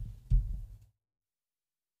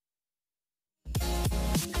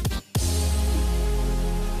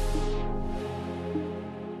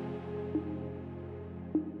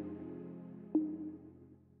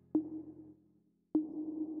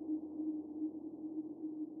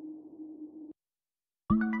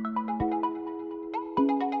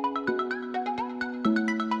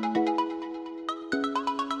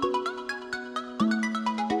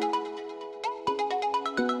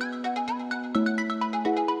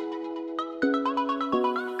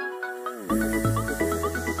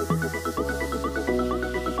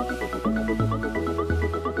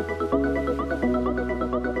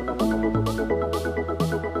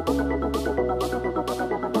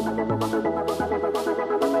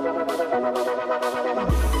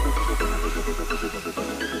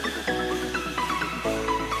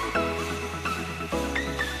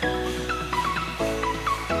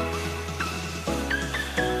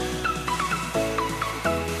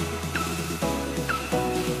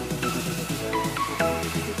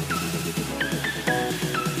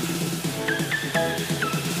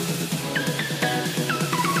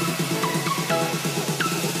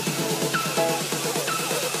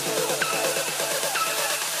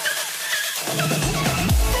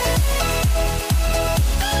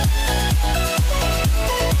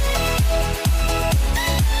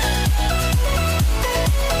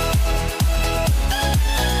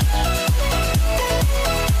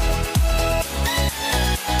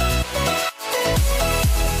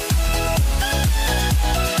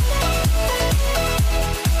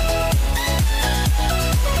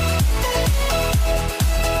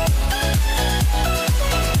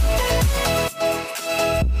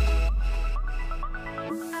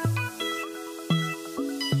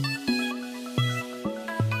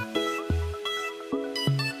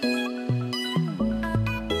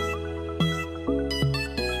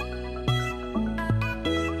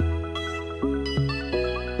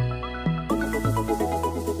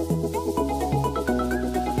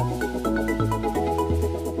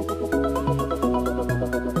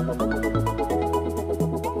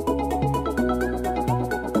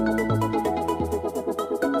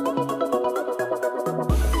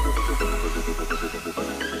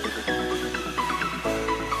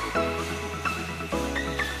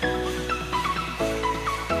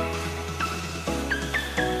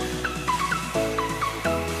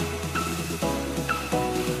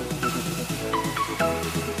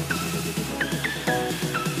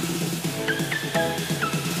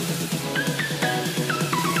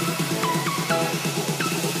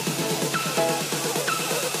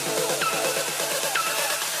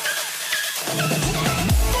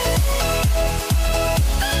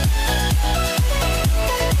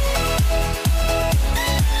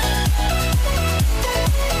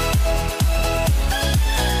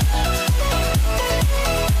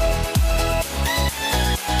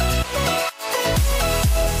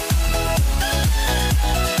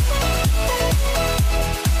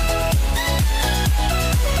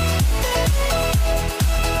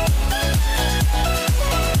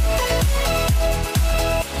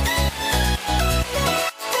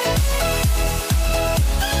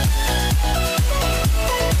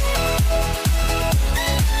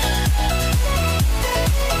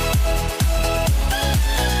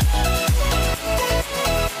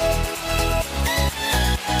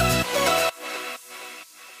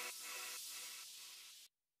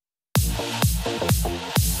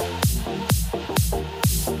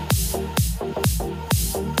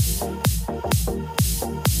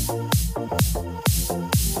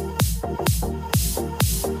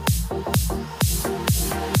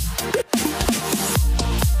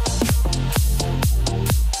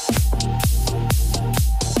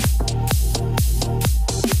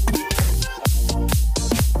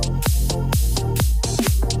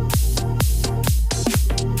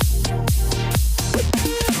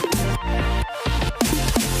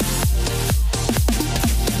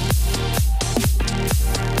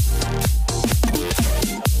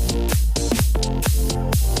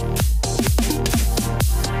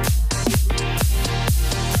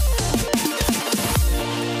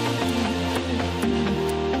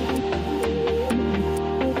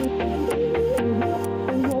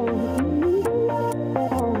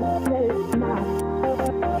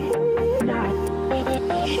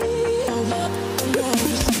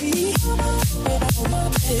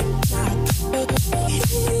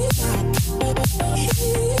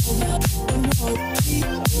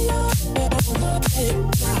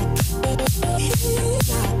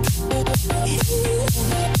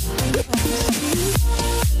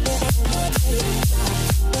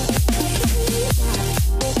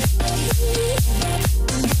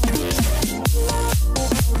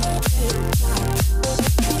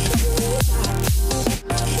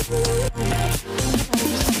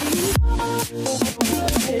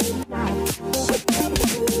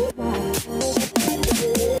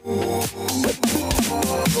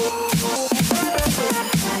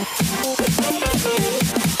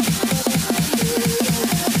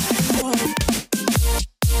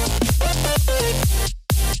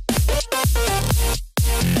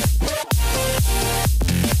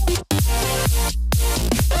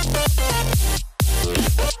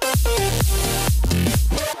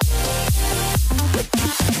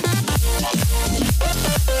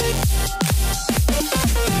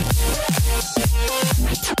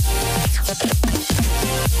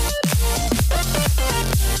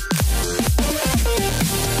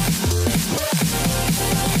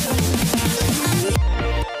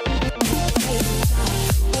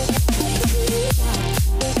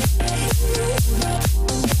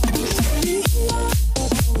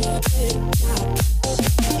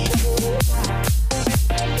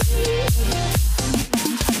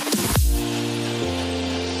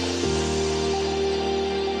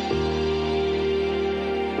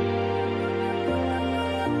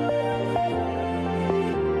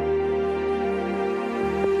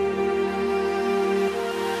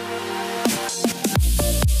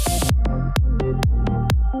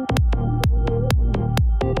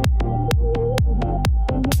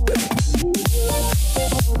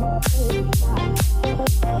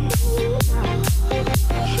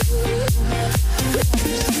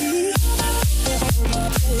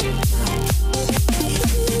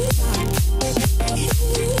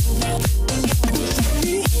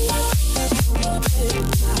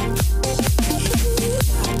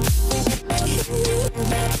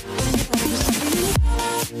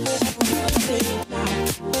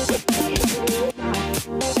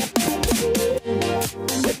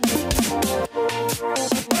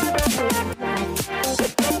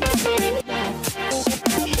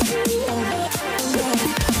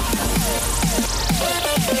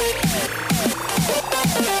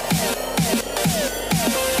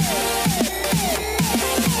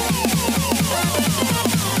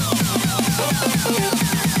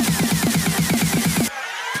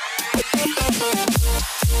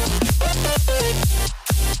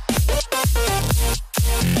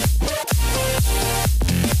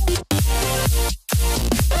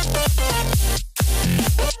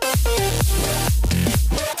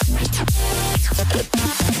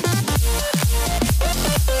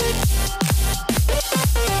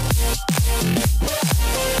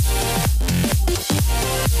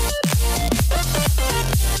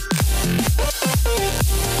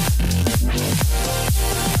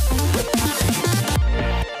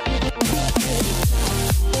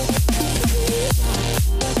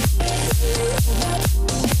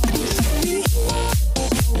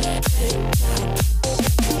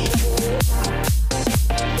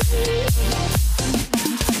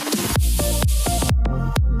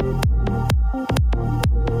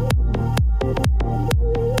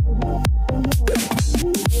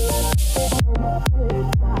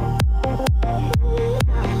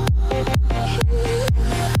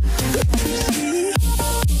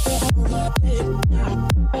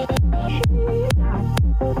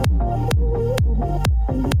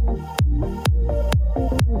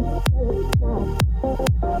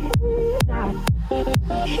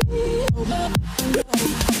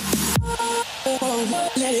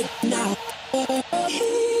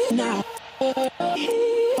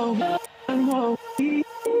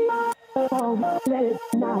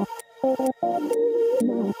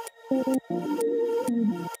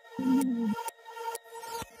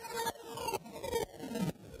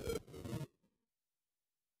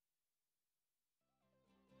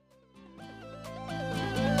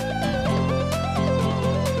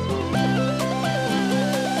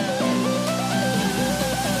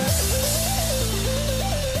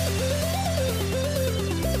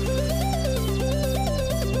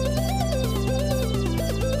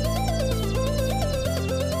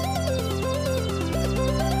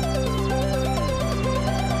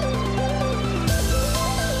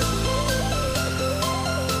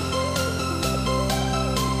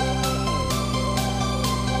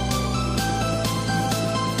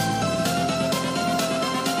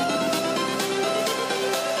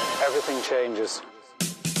 Everything changes.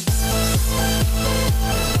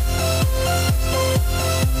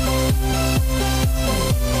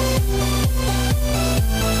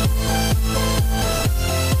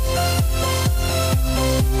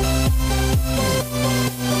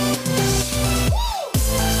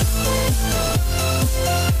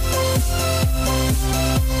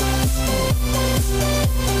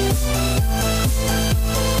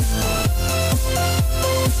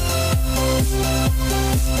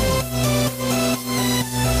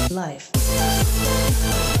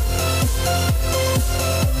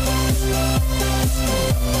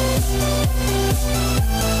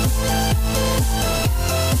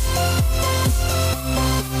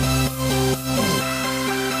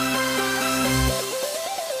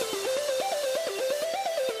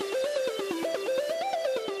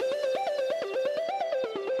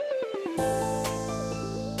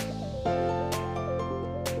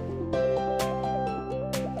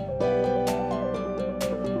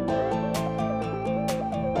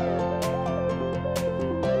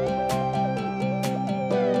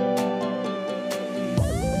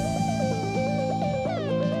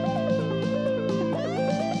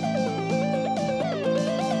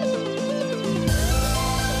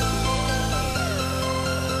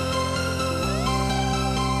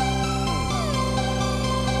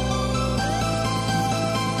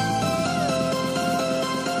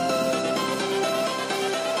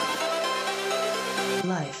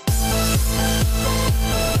 Life.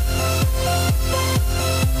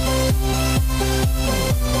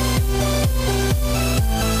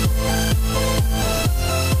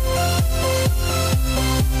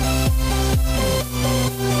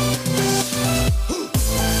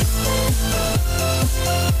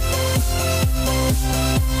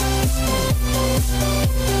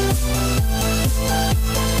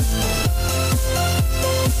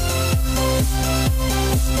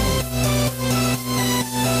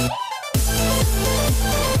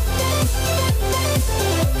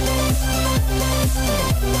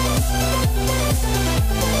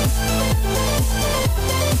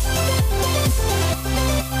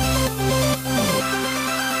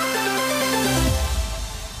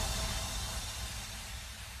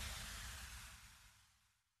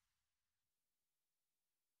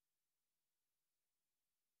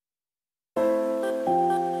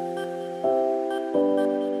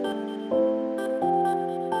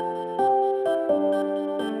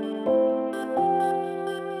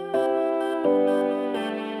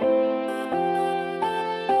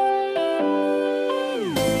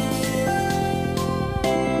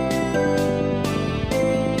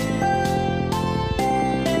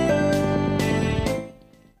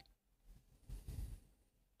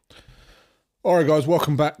 All right, guys,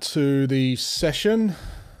 welcome back to the session.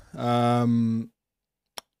 Hope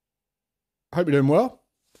you're doing well.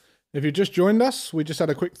 If you just joined us, we just had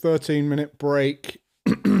a quick 13-minute break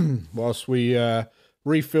whilst we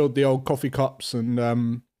refilled the old coffee cups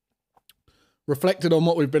and reflected on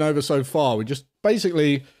what we've been over so far. We just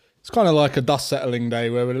basically, it's kind of like a dust settling day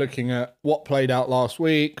where we're looking at what played out last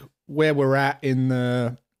week, where we're at in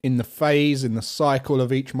the phase, in the cycle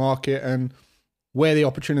of each market, and where the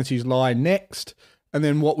opportunities lie next, and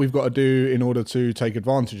then what we've got to do in order to take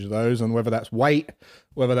advantage of those, and whether that's wait,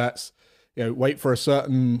 whether that's wait for a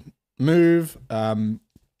certain move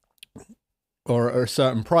or a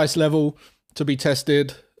certain price level to be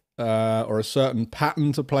tested or a certain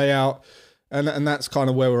pattern to play out, and that's kind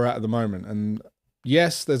of where we're at the moment. And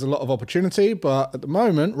yes, there's a lot of opportunity, but at the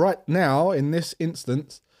moment, right now, in this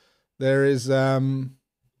instance, there is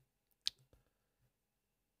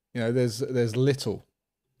there's little.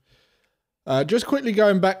 Just quickly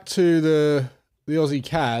going back to the Aussie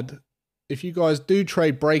CAD, if you guys do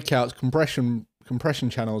trade breakouts, compression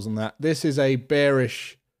channels and that, this is a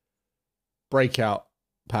bearish breakout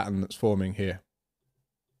pattern that's forming here.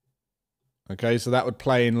 Okay, so that would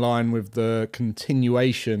play in line with the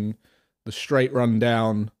continuation, the straight run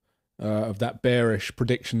down of that bearish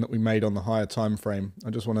prediction that we made on the higher time frame. I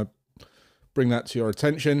just want to bring that to your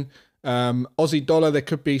attention. Aussie dollar, there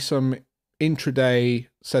could be some intraday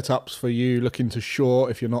setups for you looking to short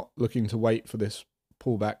if you're not looking to wait for this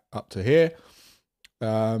pullback up to here.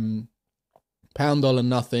 Pound dollar,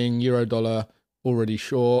 nothing. Euro dollar, already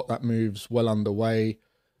short. That moves well underway.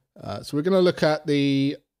 So we're going to look at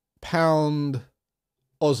the pound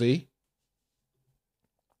Aussie.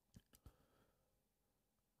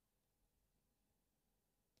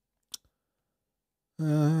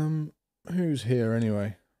 Who's here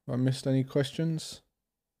anyway? Have I missed any questions?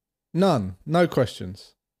 None. No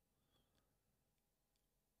questions.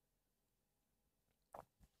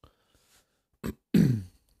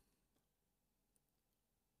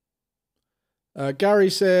 Gary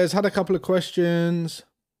says, had a couple of questions.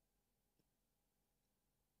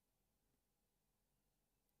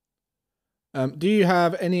 Do you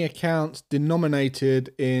have any accounts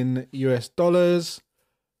denominated in US dollars?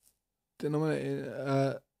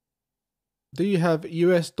 Do you have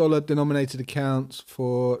US dollar denominated accounts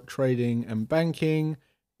for trading and banking?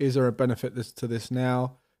 Is there a benefit to this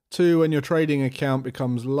now? 2, when your trading account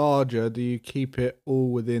becomes larger, do you keep it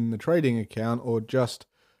all within the trading account or just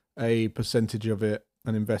a percentage of it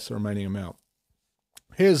and invest the remaining amount?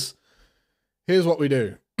 Here's what we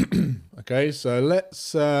do. Okay, so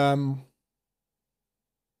let's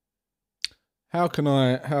how can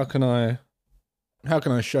I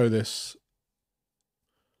show this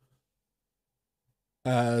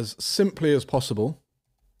as simply as possible?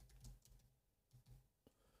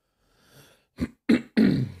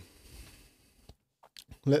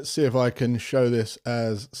 Let's see if I can show this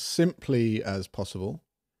as simply as possible.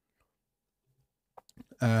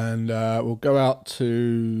 And we'll go out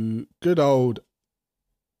to good old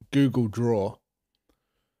Google Draw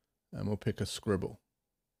and we'll pick a scribble.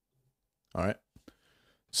 All right.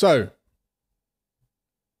 So,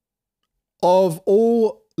 of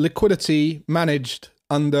all liquidity managed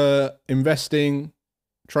under investing,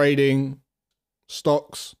 trading,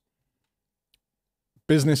 stocks,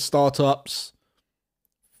 business startups,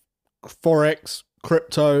 Forex,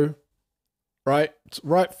 crypto, right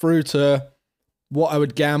through to what I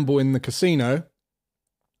would gamble in the casino,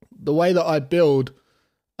 the way that I build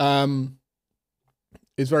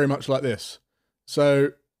is very much like this.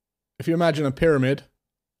 So if you imagine a pyramid,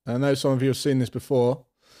 I know some of you have seen this before,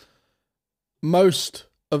 most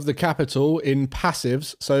of the capital in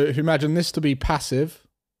passives, so if you imagine this to be passive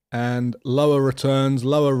and lower returns,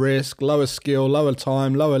 lower risk, lower skill, lower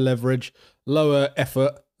time, lower leverage, lower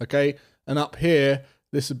effort, okay? And up here,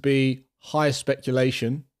 this would be high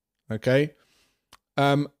speculation, okay?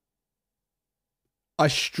 I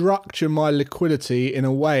structure my liquidity in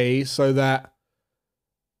a way so that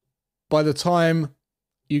by the time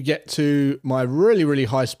you get to my really, really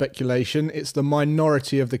high speculation, it's the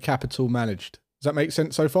minority of the capital managed. Does that make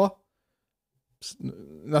sense so far?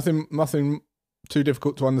 Nothing too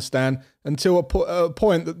difficult to understand until a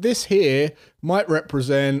point that this here might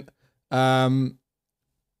represent 2%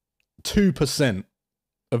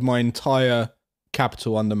 of my entire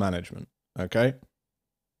capital under management. Okay.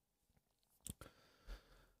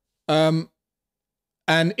 And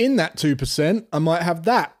in that 2%, I might have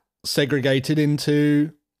that segregated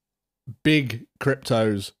into big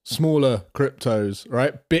cryptos, smaller cryptos,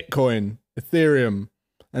 right? Bitcoin, Ethereum,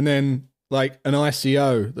 and then like an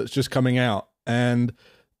ICO that's just coming out. And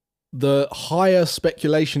the higher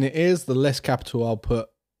speculation it is, the less capital I'll put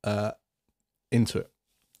into it.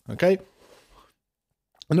 Okay.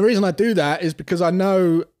 And the reason I do that is because I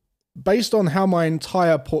know, based on how my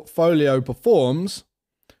entire portfolio performs,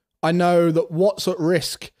 I know that what's at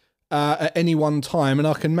risk at any one time, and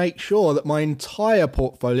I can make sure that my entire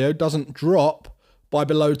portfolio doesn't drop by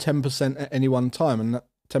below 10% at any one time. And that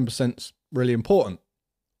 10% is really important,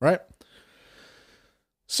 right?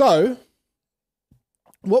 So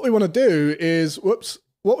what we want to do is,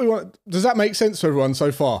 does that make sense to everyone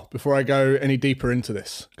so far before I go any deeper into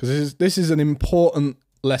this? Because this is an important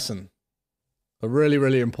lesson, a really,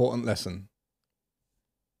 really important lesson.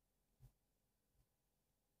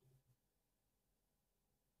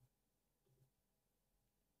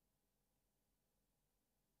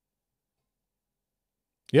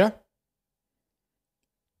 Yeah?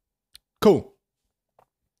 Cool.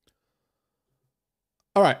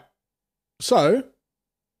 All right. So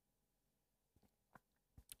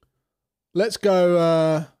let's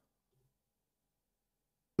go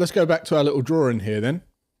back to our little drawing here then.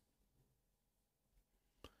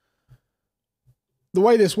 The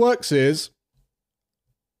way this works is,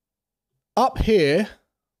 up here,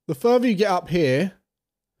 the further you get up here,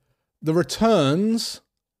 the returns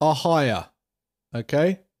are higher.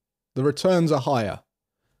 Okay? The returns are higher.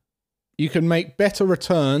 You can make better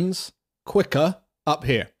returns quicker up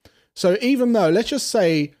here. So even though, let's just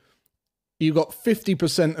say you got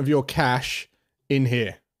 50% of your cash in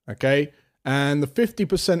here, okay? And the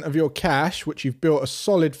 50% of your cash, which you've built a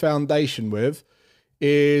solid foundation with,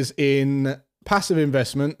 is in passive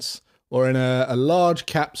investments or in a large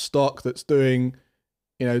cap stock that's doing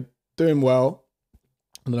well.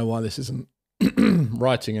 I don't know why this isn't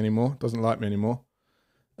writing anymore. Doesn't like me anymore.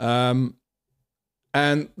 And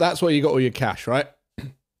that's where you got all your cash, right?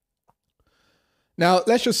 Now,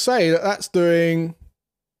 let's just say that's doing,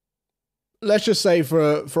 let's just say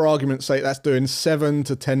for argument's sake, that's doing 7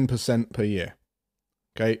 to 10% per year.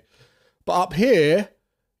 Okay. But up here,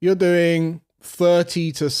 you're doing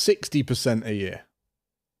 30 to 60% a year,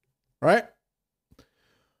 right?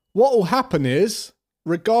 What will happen is,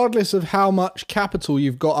 regardless of how much capital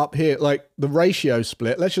you've got up here, like the ratio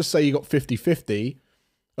split, let's just say you got 50-50,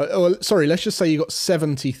 let's just say you got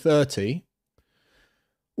 70-30.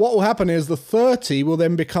 What will happen is the 30 will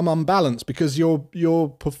then become unbalanced because you'll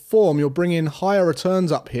bring in higher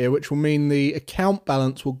returns up here, which will mean the account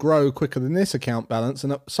balance will grow quicker than this account balance.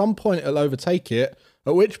 And at some point it'll overtake it,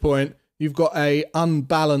 at which point you've got a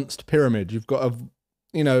unbalanced pyramid. You've got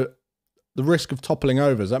the risk of toppling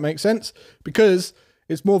over. Does that make sense? Because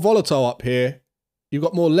it's more volatile up here. You've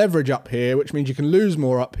got more leverage up here, which means you can lose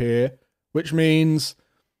more up here, which means,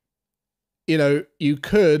 you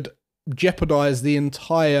could jeopardize the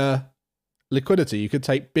entire liquidity. You could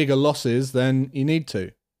take bigger losses than you need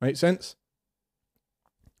to. Make sense?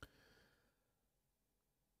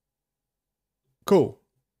 Cool.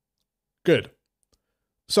 Good.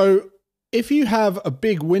 So if you have a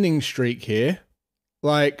big winning streak here,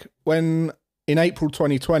 like when in April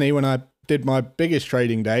 2020, when I did my biggest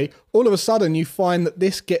trading day, all of a sudden you find that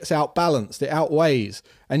this gets outbalanced, it outweighs,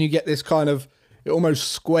 and you get this kind of, it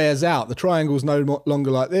almost squares out. The triangle's no longer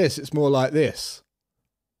like this, it's more like this.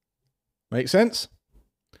 Make sense?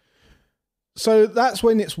 So that's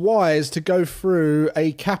when it's wise to go through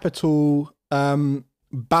a capital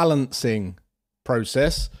balancing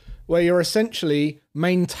process where you're essentially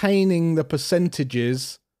maintaining the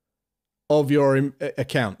percentages of your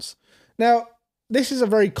accounts. Now, this is a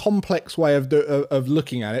very complex way of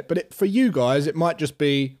looking at it, but for you guys, it might just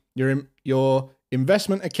be your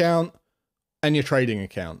investment account and your trading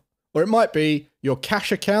account. Or it might be your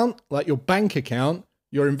cash account, like your bank account,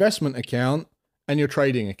 your investment account, and your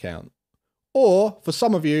trading account. Or for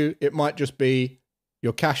some of you, it might just be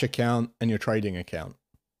your cash account and your trading account.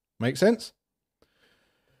 Make sense?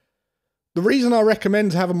 The reason I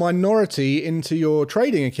recommend to have a minority into your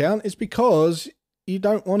trading account is because you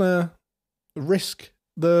don't want to risk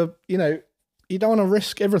you don't want to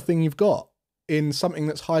risk everything you've got in something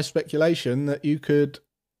that's high speculation that you could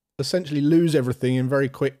essentially lose everything in a very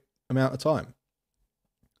quick amount of time.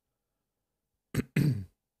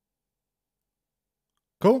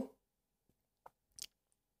 Cool.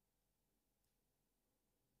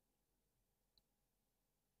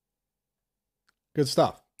 Good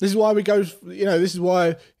stuff. This is why we go, this is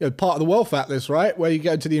why, part of the Wealth Atlas, right? Where you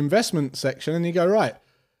go to the investment section and you go, right,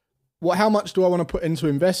 how much do I want to put into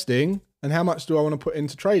investing and how much do I want to put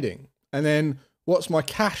into trading? And then what's my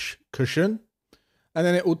cash cushion? And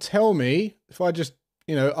then it will tell me if I just,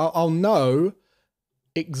 I'll know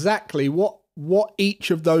exactly what each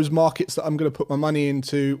of those markets that I'm going to put my money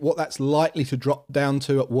into, what that's likely to drop down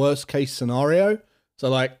to at worst case scenario. So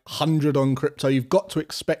like 100 on crypto, you've got to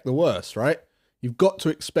expect the worst, right? You've got to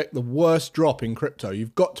expect the worst drop in crypto.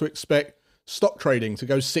 You've got to expect stock trading to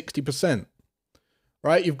go 60%,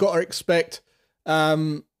 right? You've got to expect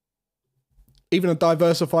even a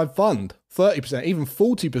diversified fund, 30%, even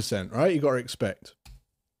 40%, right? You've got to expect.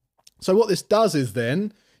 So what this does is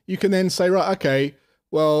then you can then say, right, okay,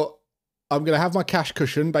 well, I'm going to have my cash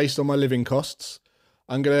cushion based on my living costs.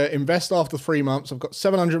 I'm going to invest after 3 months. I've got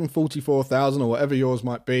 744,000 or whatever yours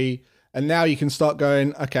might be. And now you can start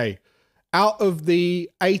going, okay, out of the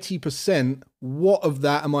 80%, what of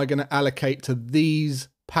that am I going to allocate to these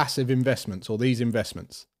passive investments or these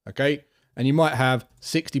investments? Okay. And you might have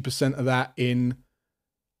 60% of that in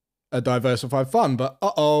a diversified fund, but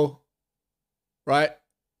right?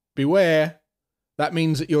 Beware. That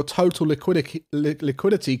means that your total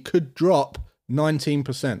liquidity could drop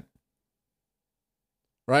 19%.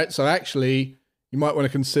 Right? So actually, you might want to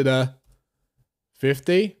consider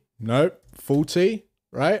 50, no, 40,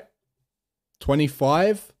 right?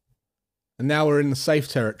 25, and now we're in the safe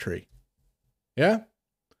territory. Yeah?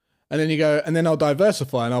 And then you go, and then I'll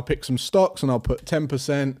diversify and I'll pick some stocks and I'll put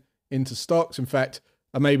 10% into stocks. In fact,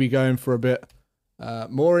 I may be going for a bit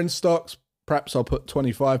more in stocks. Perhaps I'll put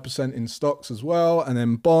 25% in stocks as well. And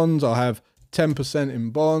then bonds, I'll have 10%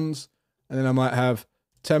 in bonds. And then I might have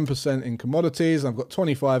 10% in commodities. I've got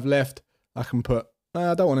 25 left. I can put,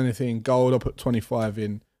 I don't want anything in gold. I'll put 25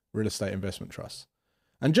 in real estate investment trusts.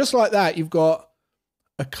 And just like that, you've got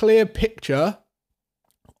a clear picture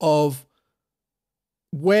of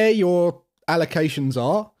where your allocations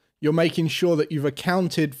are. You're making sure that you've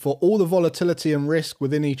accounted for all the volatility and risk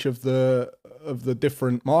within each of the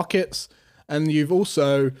different markets. And you've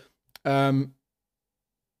also,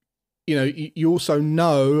 you also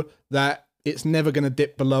know that it's never going to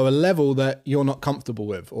dip below a level that you're not comfortable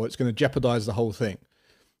with, or it's going to jeopardize the whole thing.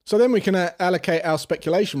 So then we can allocate our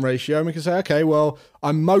speculation ratio and we can say, okay, well,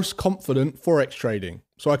 I'm most confident Forex trading.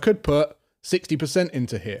 So I could put 60%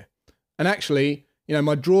 into here. And actually,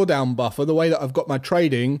 my drawdown buffer, the way that I've got my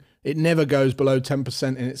trading, it never goes below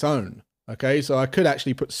 10% in its own. Okay, so I could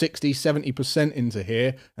actually put 60, 70% into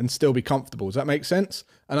here and still be comfortable. Does that make sense?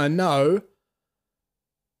 And I know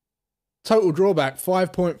total drawback,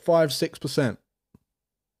 5.56%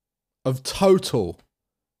 of total.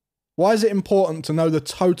 Why is it important to know the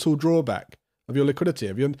total drawback of your liquidity,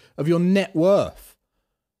 of your net worth?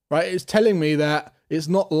 Right? It's telling me that it's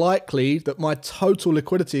not likely that my total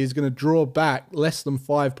liquidity is going to draw back less than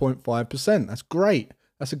 5.5%. That's great.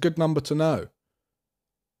 That's a good number to know.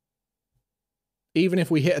 Even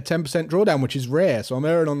if we hit a 10% drawdown, which is rare, so I'm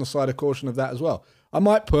erring on the side of caution of that as well. I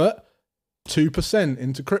might put 2%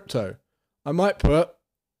 into crypto. I might put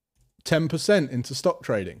 10% into stock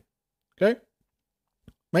trading. Okay?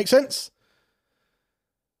 Make sense?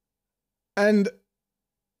 And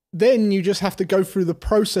then you just have to go through the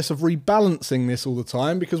process of rebalancing this all the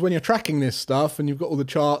time, because when you're tracking this stuff and you've got all the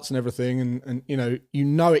charts and everything and you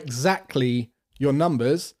know exactly your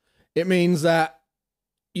numbers, it means that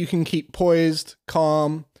you can keep poised,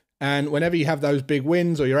 calm, and whenever you have those big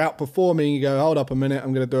wins or you're outperforming, you go, hold up a minute,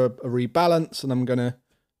 I'm going to do a rebalance and I'm going to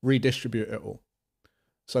redistribute it all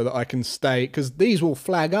so that I can stay, because these will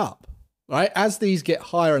flag up, right? As these get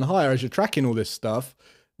higher and higher, as you're tracking all this stuff,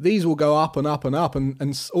 these will go up and up and up,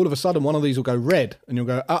 and all of a sudden one of these will go red and you'll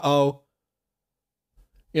go, uh-oh.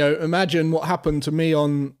 Imagine what happened to me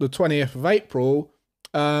on the 20th of April.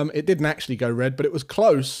 It didn't actually go red, but it was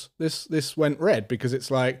close. This went red because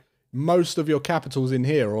it's like most of your capital's in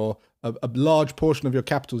here, or a large portion of your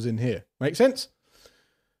capital's in here. Make sense?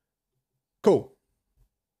 Cool.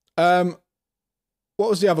 What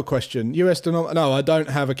was the other question? US denominated? No, I don't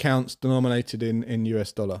have accounts denominated in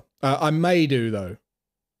US dollar. I may do though.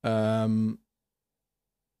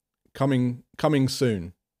 Coming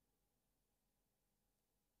soon.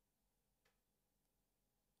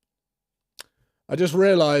 I just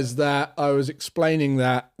realized that I was explaining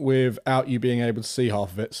that without you being able to see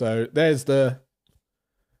half of it. So there's the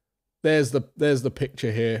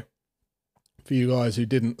picture here for you guys who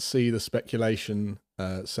didn't see the speculation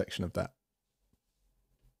section of that.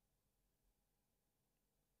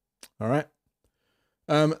 All right.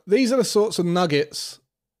 These are the sorts of nuggets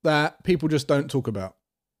that people just don't talk about.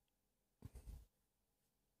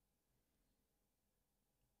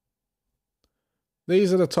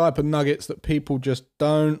 These are the type of nuggets that people just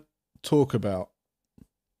don't talk about.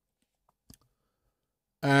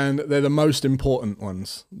 And they're the most important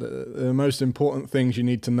ones. They're the most important things you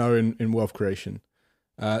need to know in wealth creation.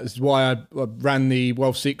 This is why I ran the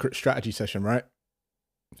Wealth Secret strategy session, right?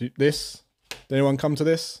 This? Did anyone come to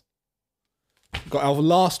this? Got our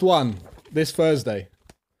last one this Thursday.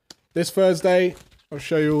 This Thursday, I'll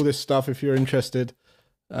show you all this stuff if you're interested.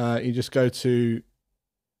 You just go to...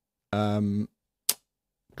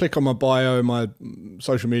 click on my bio, my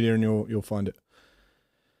social media, and you'll find it.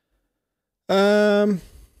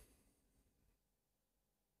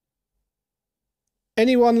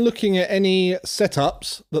 Anyone looking at any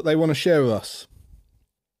setups that they want to share with us?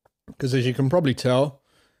 Because as you can probably tell,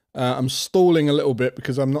 I'm stalling a little bit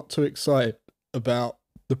because I'm not too excited about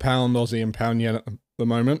the pound Aussie and pound yen at the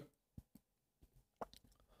moment.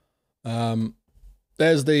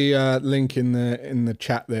 There's the link in the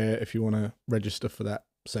chat there if you want to register for that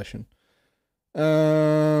session.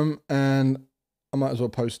 And I might as well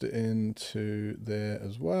post it into there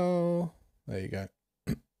as well. There you go.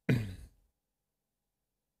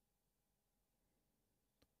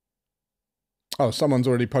 Oh, someone's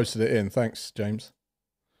already posted it in. Thanks, James.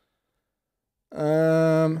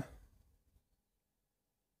 I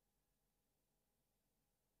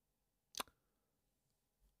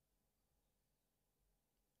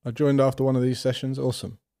joined after one of these sessions.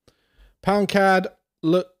 Awesome. Pound CAD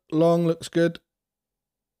looks good.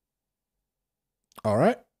 All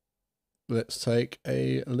right. Let's take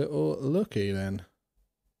a little looky then.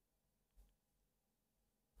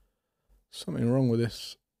 Something wrong with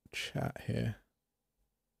this chat here.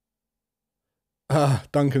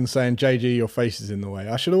 Duncan's saying, JG, your face is in the way.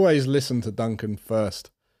 I should always listen to Duncan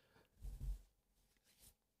first.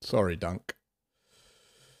 Sorry, Dunk.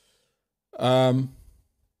 Cool.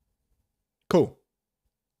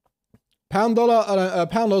 Pound dollar,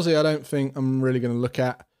 pound Aussie, I don't think I'm really going to look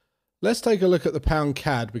at. Let's take a look at the pound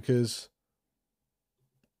CAD, because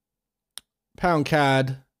pound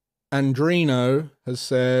CAD, Andrino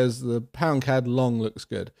says the pound CAD long looks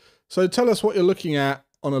good. So tell us what you're looking at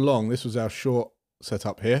on a long. This was our short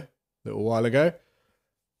setup here a little while ago.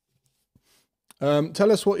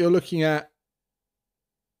 Tell us what you're looking at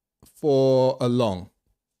for a long.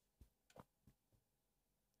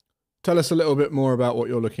 Tell us a little bit more about what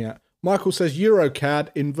you're looking at. Michael says EuroCAD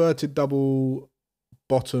inverted double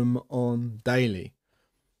bottom on daily.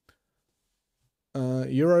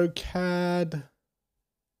 EuroCAD.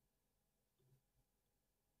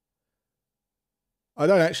 I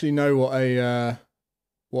don't actually know what a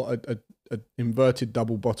inverted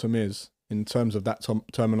double bottom is in terms of that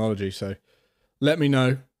terminology. So let me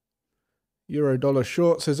know. Euro dollar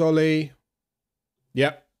short, says Ollie.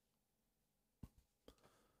 Yep.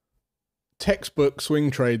 Textbook swing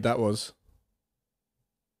trade that was.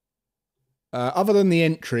 Other than the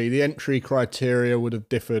entry criteria would have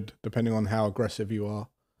differed depending on how aggressive you are.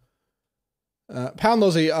 Pound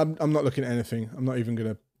Aussie, I'm not looking at anything. I'm not even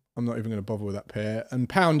gonna bother with that pair. And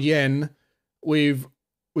pound yen, we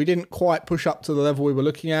didn't quite push up to the level we were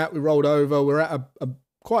looking at. We rolled over. We're at a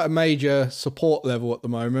quite a major support level at the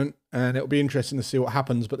moment, and it'll be interesting to see what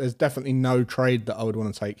happens. But there's definitely no trade that I would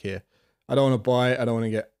want to take here. I don't want to buy it. I don't want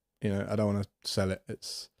to get, I don't want to sell it.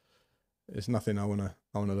 It's nothing I want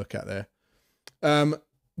to look at there.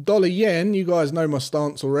 Dollar yen, you guys know my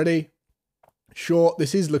stance already. Short,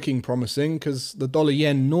 this is looking promising because the dollar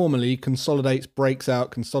yen normally consolidates, breaks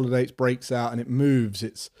out, and it moves.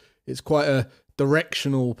 It's quite a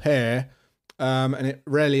directional pair, and it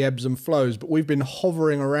rarely ebbs and flows. But we've been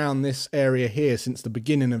hovering around this area here since the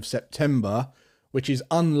beginning of September, which is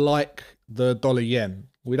unlike the dollar yen.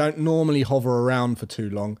 We don't normally hover around for too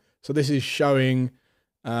long. So this is showing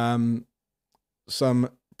some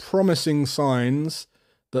promising signs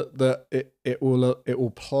that it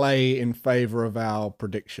will play in favor of our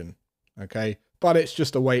prediction. Okay, but it's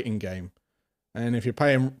just a waiting game, and if you're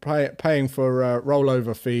paying for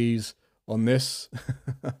rollover fees on this,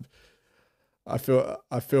 I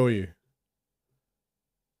feel you.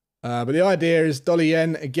 But the idea is dollar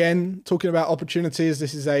yen again. Talking about opportunities,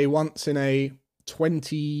 this is a once in a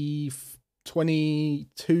 22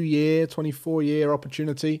 year, 24 year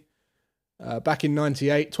opportunity. Back in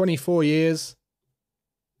 98, 24 years.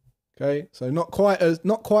 Okay, so not quite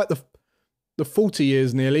the 40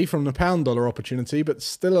 years nearly from the pound dollar opportunity, but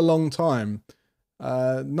still a long time.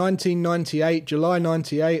 1998, July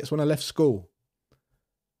 98 is when I left school.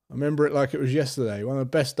 I remember it like it was yesterday. One of the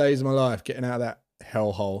best days of my life, getting out of that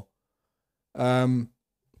hellhole. And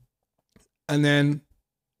then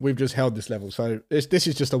we've just held this level. So this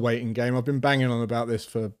is just a waiting game. I've been banging on about this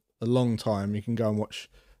for a long time. You can go and watch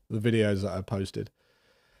the videos that I posted.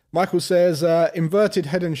 Michael says, inverted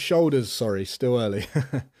head and shoulders. Sorry, still early.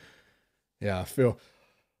 Yeah,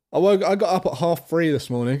 I got up at 3:30 this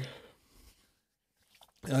morning.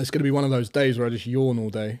 It's going to be one of those days where I just yawn all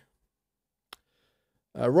day.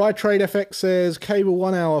 Ride Trade FX says, cable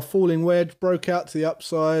 1 hour falling wedge, broke out to the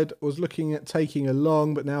upside, was looking at taking a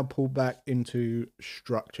long, but now pulled back into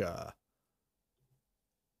structure.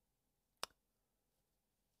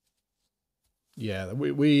 Yeah,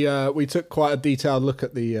 we took quite a detailed look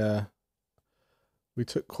at the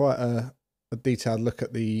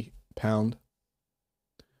pound.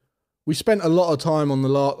 We spent a lot of time on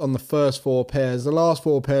the first 4 pairs. The last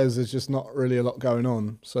 4 pairs, there's just not really a lot going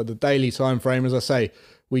on. So the daily time frame, as I say,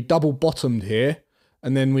 we double bottomed here,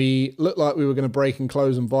 and then we looked like we were going to break and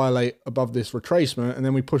close and violate above this retracement, and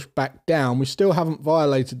then we pushed back down. We still haven't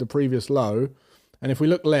violated the previous low, and if we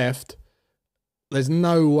look left, there's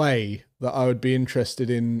no way that I would be interested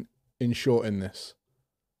in shorting this,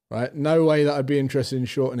 right? No way that I'd be interested in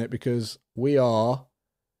shorting it, because we are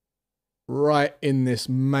right in this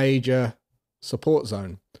major support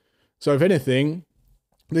zone. So if anything,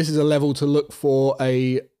 this is a level to look for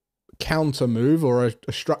a counter move or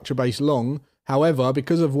a structure-based long. However,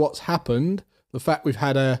 because of what's happened, the fact we've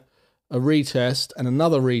had a retest and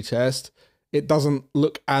another retest, it doesn't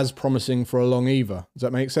look as promising for a long either. Does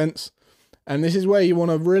that make sense? And this is where you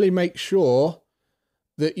want to really make sure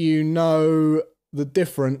that you know the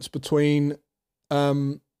difference between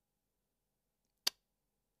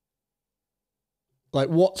like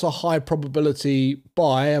what's a high probability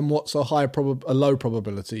buy and what's a low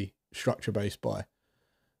probability structure-based buy.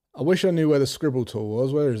 I wish I knew where the scribble tool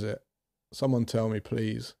was. Where is it? Someone tell me,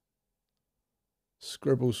 please.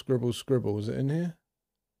 Scribble, scribble, scribble. Is it in here?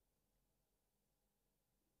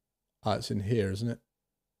 Ah, it's in here, isn't it?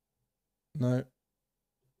 No.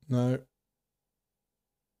 No.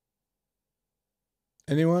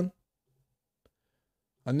 Anyone?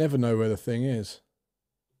 I never know where the thing is.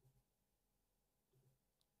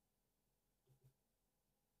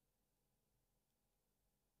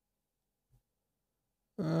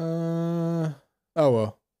 Oh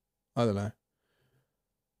well, I don't know.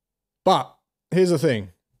 But here's the thing.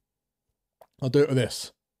 I'll do it with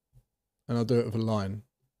this, and I'll do it with a line.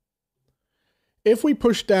 If we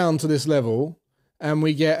push down to this level and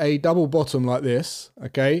we get a double bottom like this,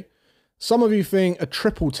 okay, some of you think a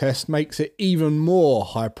triple test makes it even more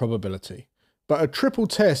high probability. But a triple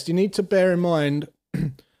test, you need to bear in mind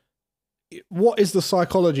what is the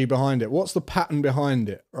psychology behind it? What's the pattern behind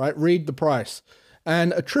it, right? Read the price.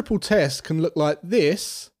 And a triple test can look like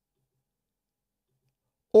this,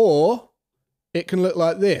 or it can look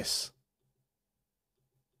like this.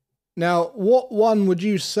 Now, what one would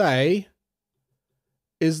you say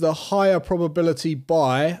is the higher probability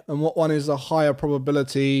buy, and what one is the higher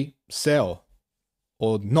probability sell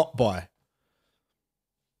or not buy?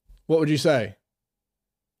 What would you say?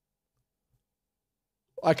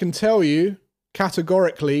 I can tell you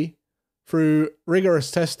categorically through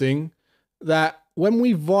rigorous testing that when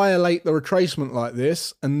we violate the retracement like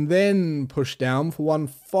this and then push down for one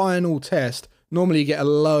final test, normally you get a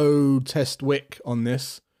low test wick on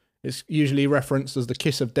this. It's usually referenced as the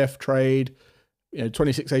kiss of death trade,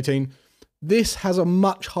 2618. This has a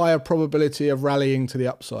much higher probability of rallying to the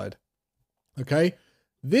upside. Okay,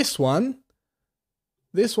 this one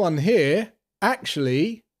here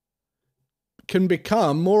actually can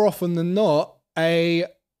become, more often than not, a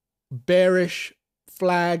bearish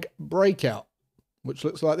flag breakout, which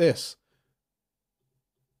looks like this.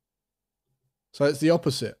 So it's the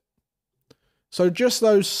opposite. So just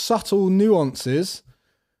those subtle nuances,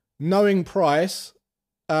 knowing price,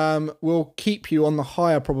 will keep you on the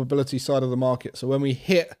higher probability side of the market. So when we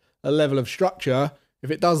hit a level of structure,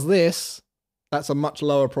 if it does this, That's a much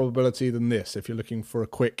lower probability than this if you're looking for a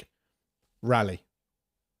quick rally.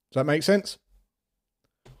 Does that make sense?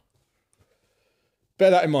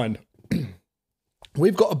 Bear that in mind.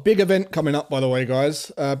 We've got a big event coming up, by the way,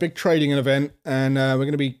 guys. A big trading event, and we're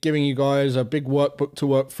going to be giving you guys a big workbook to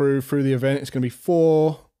work through the event. It's going to be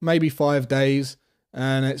 4, maybe 5 days,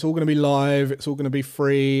 and it's all going to be live. It's all going to be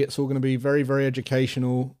free. It's all going to be very, very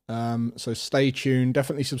educational. So stay tuned.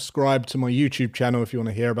 Definitely subscribe to my YouTube channel if you want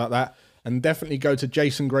to hear about that, and definitely go to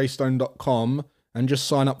jasongraystone.com and just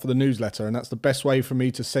sign up for the newsletter. And that's the best way for me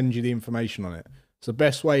to send you the information on it. It's the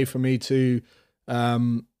best way for me to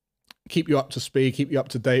keep you up to speed, keep you up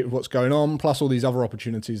to date with what's going on, plus all these other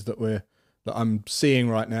opportunities that I'm seeing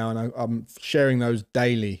right now, and I'm sharing those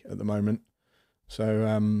daily at the moment.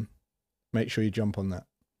 So make sure you jump on that.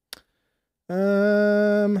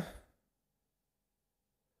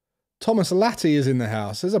 Thomas Latty is in the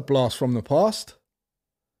house. There's a blast from the past.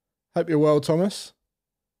 Hope you're well, Thomas.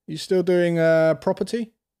 You still doing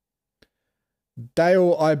property?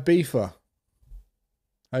 Dale Ibiza.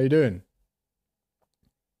 How you doing?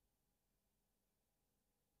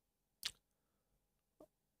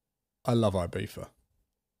 I love Ibiza.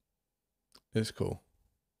 It's cool.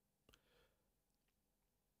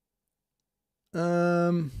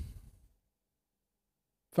 Thanks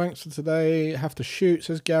for today. Have to shoot,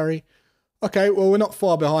 says Gary. Okay, well, we're not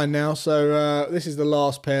far behind now, so this is the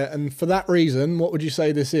last pair. And for that reason, what would you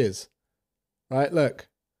say this is? Right, look.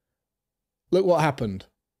 Look what happened.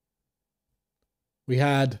 We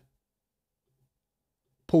had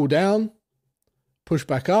pull down, push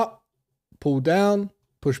back up, pull down,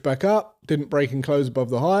 push back up, didn't break and close above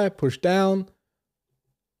the high, push down,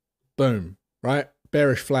 boom, right?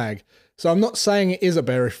 Bearish flag. So I'm not saying it is a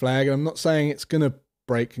bearish flag, and I'm not saying it's going to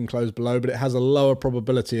break and close below, but it has a lower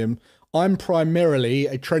probability. And I'm primarily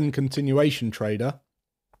a trend continuation trader.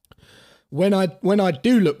 When I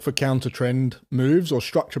do look for counter trend moves or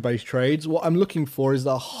structure-based trades, what I'm looking for is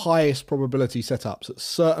the highest probability setups at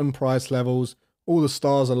certain price levels, all the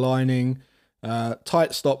stars aligning,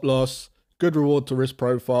 tight stop loss, good reward to risk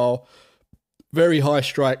profile, very high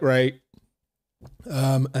strike rate.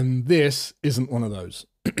 And this isn't one of those,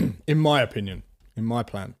 in my opinion, in my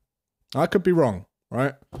plan. I could be wrong,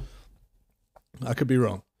 right? I could be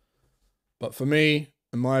wrong. But for me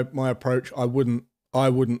and my approach, I wouldn't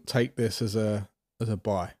take this as a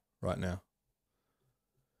buy right now.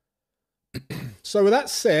 So with that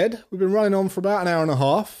said, we've been running on for about an hour and a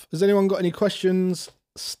half. Has anyone got any questions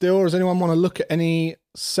still? Or does anyone want to look at any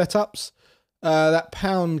setups? That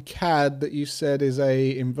pound CAD that you said is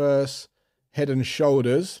a inverse head and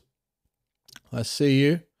shoulders. I see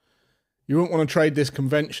you. You wouldn't want to trade this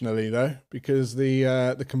conventionally though, because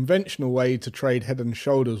the conventional way to trade head and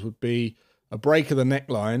shoulders would be a break of the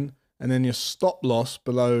neckline and then your stop loss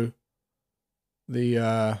below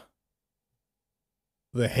the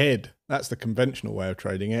head. That's the conventional way of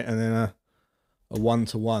trading it, and then a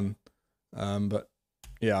 1-to-1. But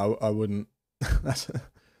yeah, I wouldn't. That's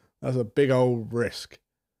a big old risk.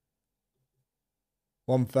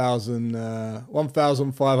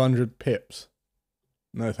 1,500 pips.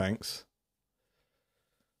 No thanks.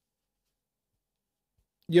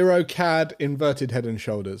 Euro CAD inverted head and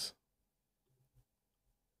shoulders.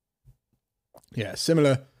 Yeah,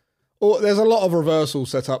 similar. Or there's a lot of reversal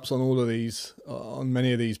setups on all of these, on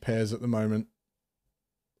many of these pairs at the moment.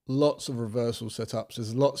 Lots of reversal setups.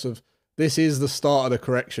 There's lots of. This is the start of the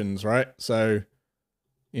corrections, right? So,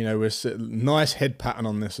 you know, we're nice head pattern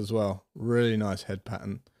on this as well. Really nice head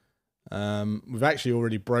pattern. We've actually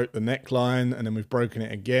already broke the neckline, and then we've broken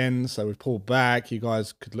it again. So we've pulled back. You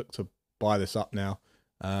guys could look to buy this up now,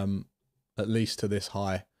 at least to this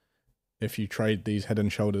high. If you trade these head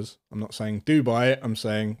and shoulders, I'm not saying do buy it. I'm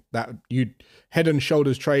saying that you head and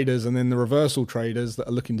shoulders traders, and then the reversal traders that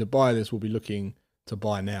are looking to buy this will be looking to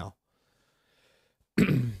buy now.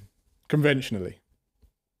 Conventionally.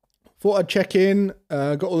 Thought I'd check in.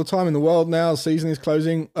 Got all the time in the world now. The season is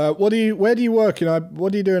closing. Where do you work in?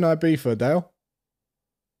 What do you do in Ibiza, Dale?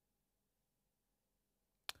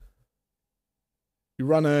 You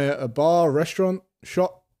run a bar, restaurant,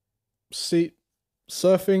 shop, seat,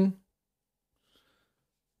 surfing,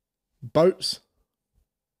 boats,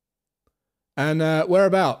 and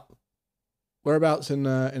whereabouts in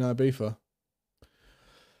Ibiza?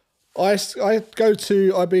 I go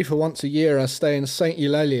to Ibiza once a year. I stay in Saint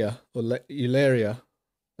Eulalia, or Eulalia,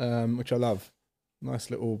 which I love. Nice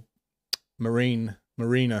little marina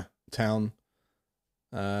town.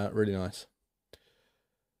 Really nice.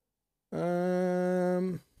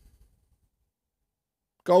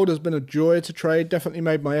 Gold has been a joy to trade. Definitely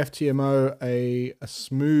made my FTMO a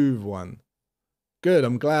smooth one. Good.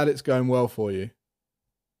 I'm glad it's going well for you.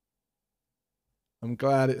 I'm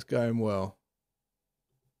glad it's going well.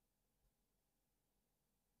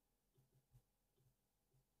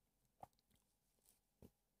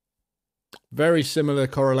 Very similar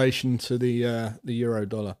correlation to the euro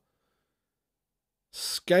dollar.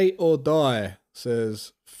 Skate or die,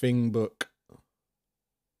 says Thingbook.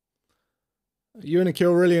 You and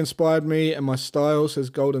Akil really inspired me and my style, says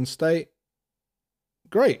Golden State.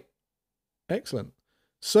 Great. Excellent.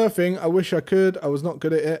 Surfing, I wish I could. I was not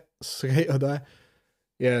good at it. Skate or die.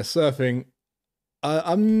 Yeah, surfing.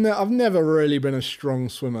 I've never really been a strong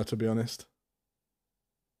swimmer, to be honest.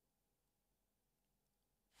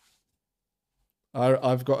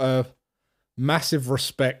 I've got a massive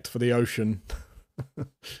respect for the ocean.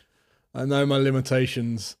 I know my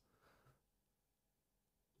limitations.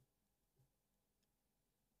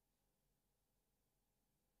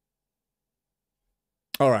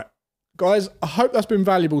 All right, guys, I hope that's been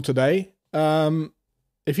valuable today.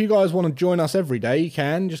 If you guys want to join us every day, you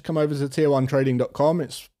can. Just come over to tier1trading.com.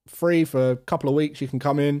 It's free for a couple of weeks. You can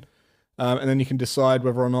come in and then you can decide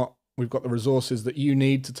whether or not we've got the resources that you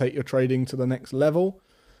need to take your trading to the next level.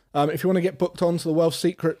 If you want to get booked onto the Wealth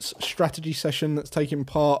Secrets strategy session that's taking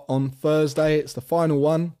part on Thursday, it's the final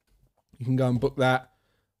one. You can go and book that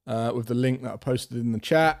with the link that I posted in the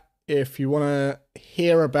chat. If you want to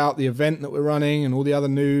hear about the event that we're running and all the other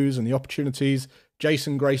news and the opportunities,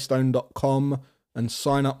 jasongreystone.com and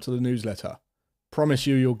sign up to the newsletter. Promise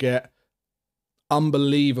you, you'll get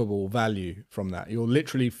unbelievable value from that. You'll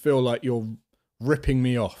literally feel like you're ripping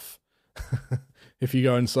me off if you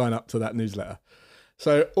go and sign up to that newsletter.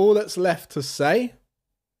 So all that's left to say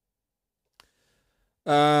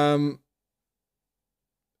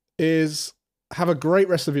is have a great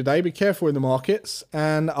rest of your day. Be careful in the markets,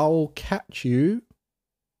 and I'll catch you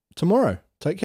tomorrow.